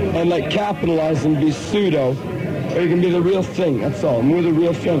and like capitalize and be pseudo, or you can be the real thing, that's all. And we're the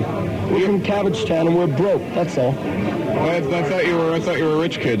real thing. We're from Cabbagetown and we're broke, that's all. I thought you were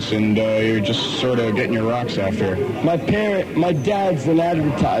rich kids and you're just sort of getting your rocks off here. My dad's in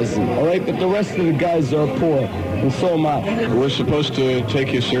advertising, all right? But the rest of the guys are poor, and so am I. We're supposed to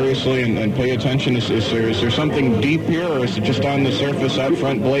take you seriously and pay attention. Is there something deep here, or is it just on the surface, out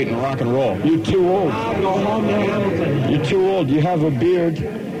front, blatant rock and roll? You're too old. You're too old. You have a beard.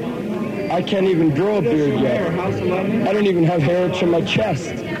 I can't even grow a beard yet. I don't even have hair to my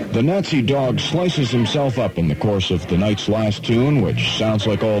chest. The Nazi Dog slices himself up in the course of the night's last tune, which sounds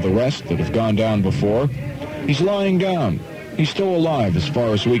like all the rest that have gone down before. He's lying down. He's still alive as far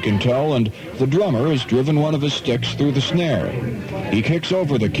as we can tell, and the drummer has driven one of his sticks through the snare. He kicks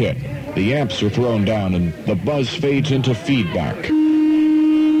over the kit. The amps are thrown down, and the buzz fades into feedback.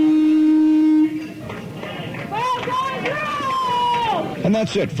 And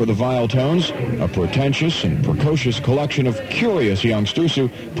that's it for the Vile Tones, a pretentious and precocious collection of curious youngsters who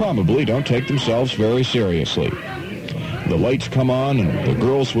probably don't take themselves very seriously. The lights come on and the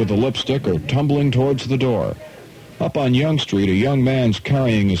girls with the lipstick are tumbling towards the door. Up on Yonge Street, a young man's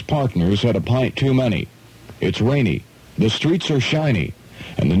carrying his partners had a pint too many. It's rainy, the streets are shiny,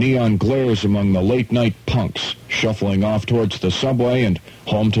 and the neon glares among the late-night punks shuffling off towards the subway and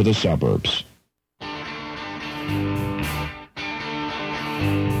home to the suburbs.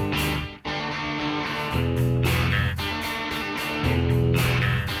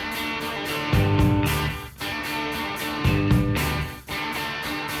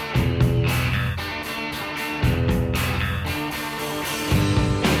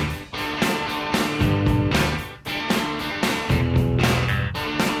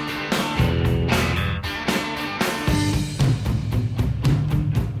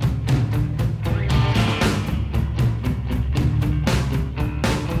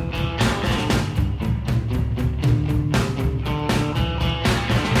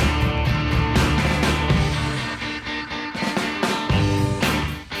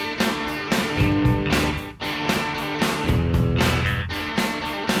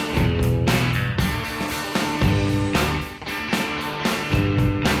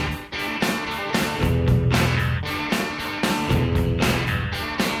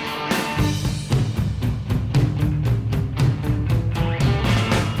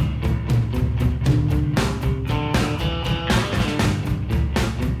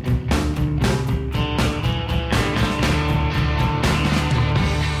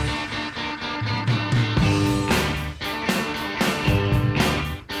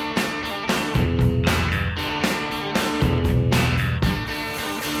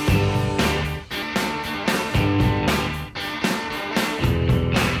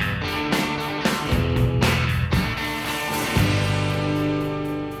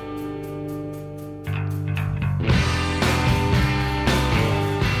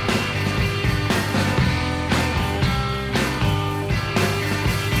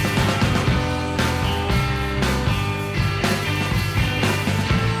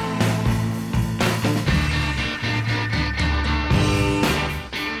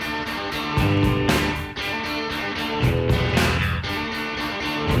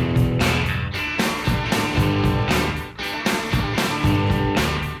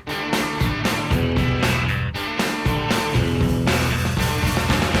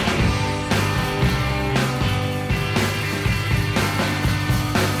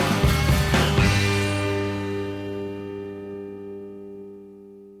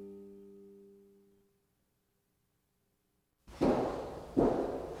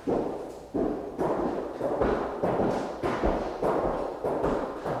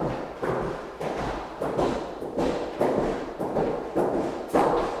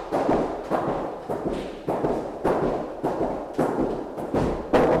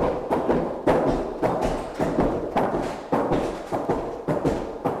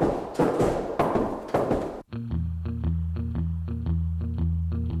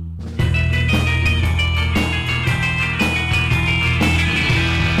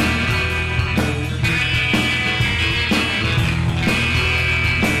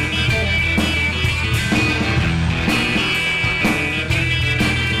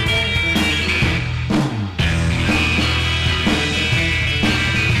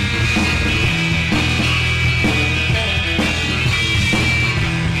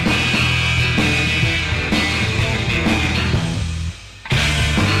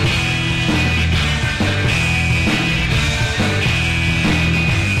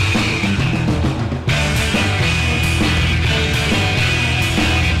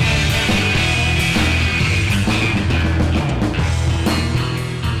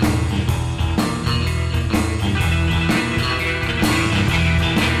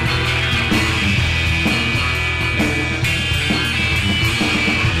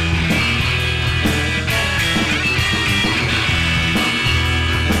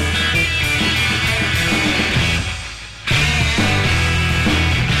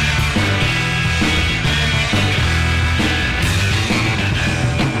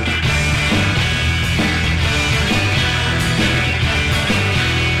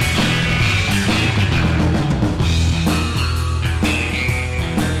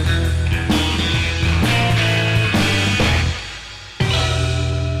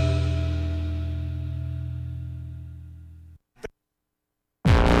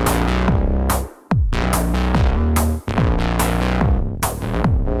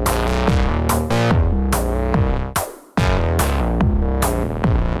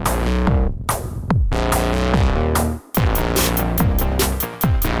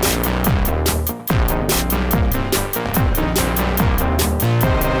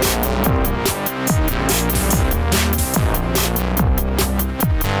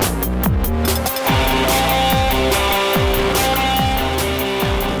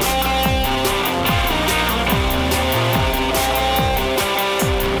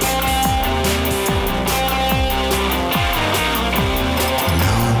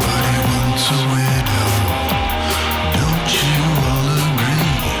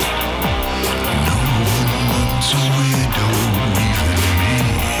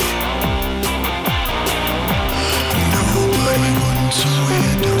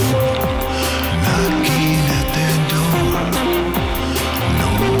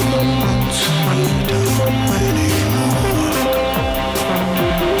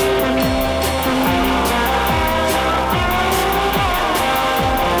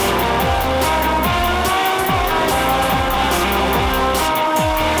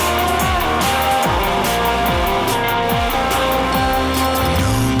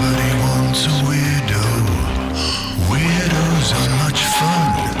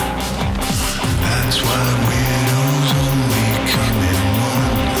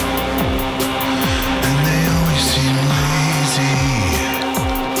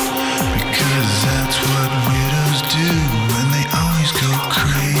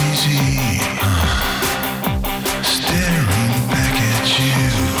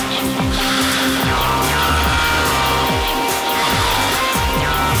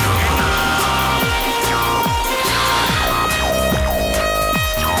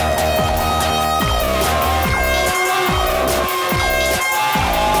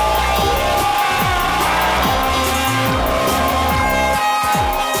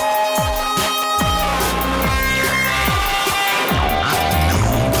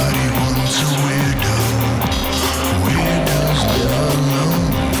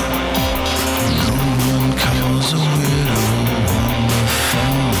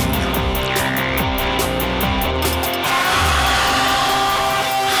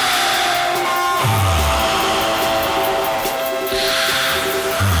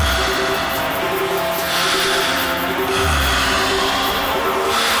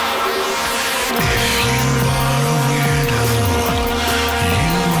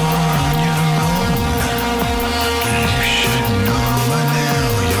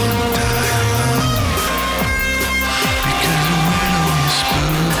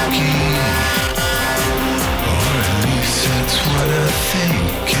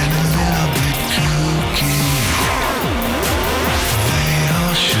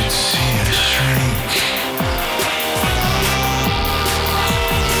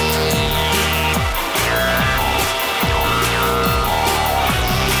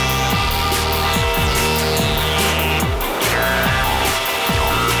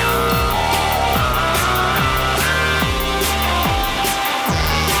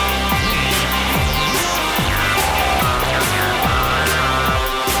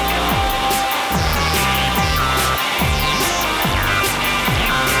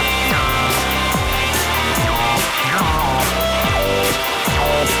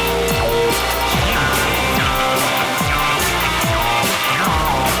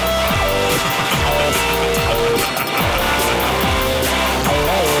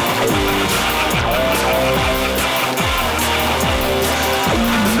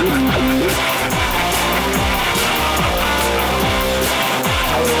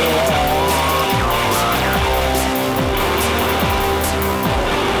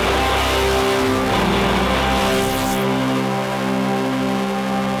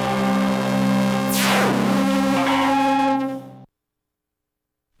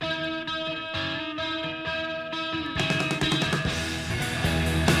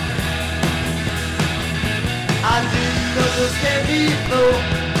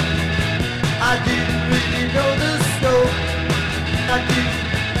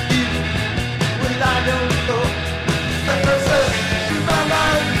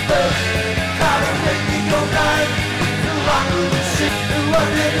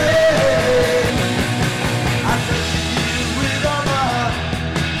 Hey!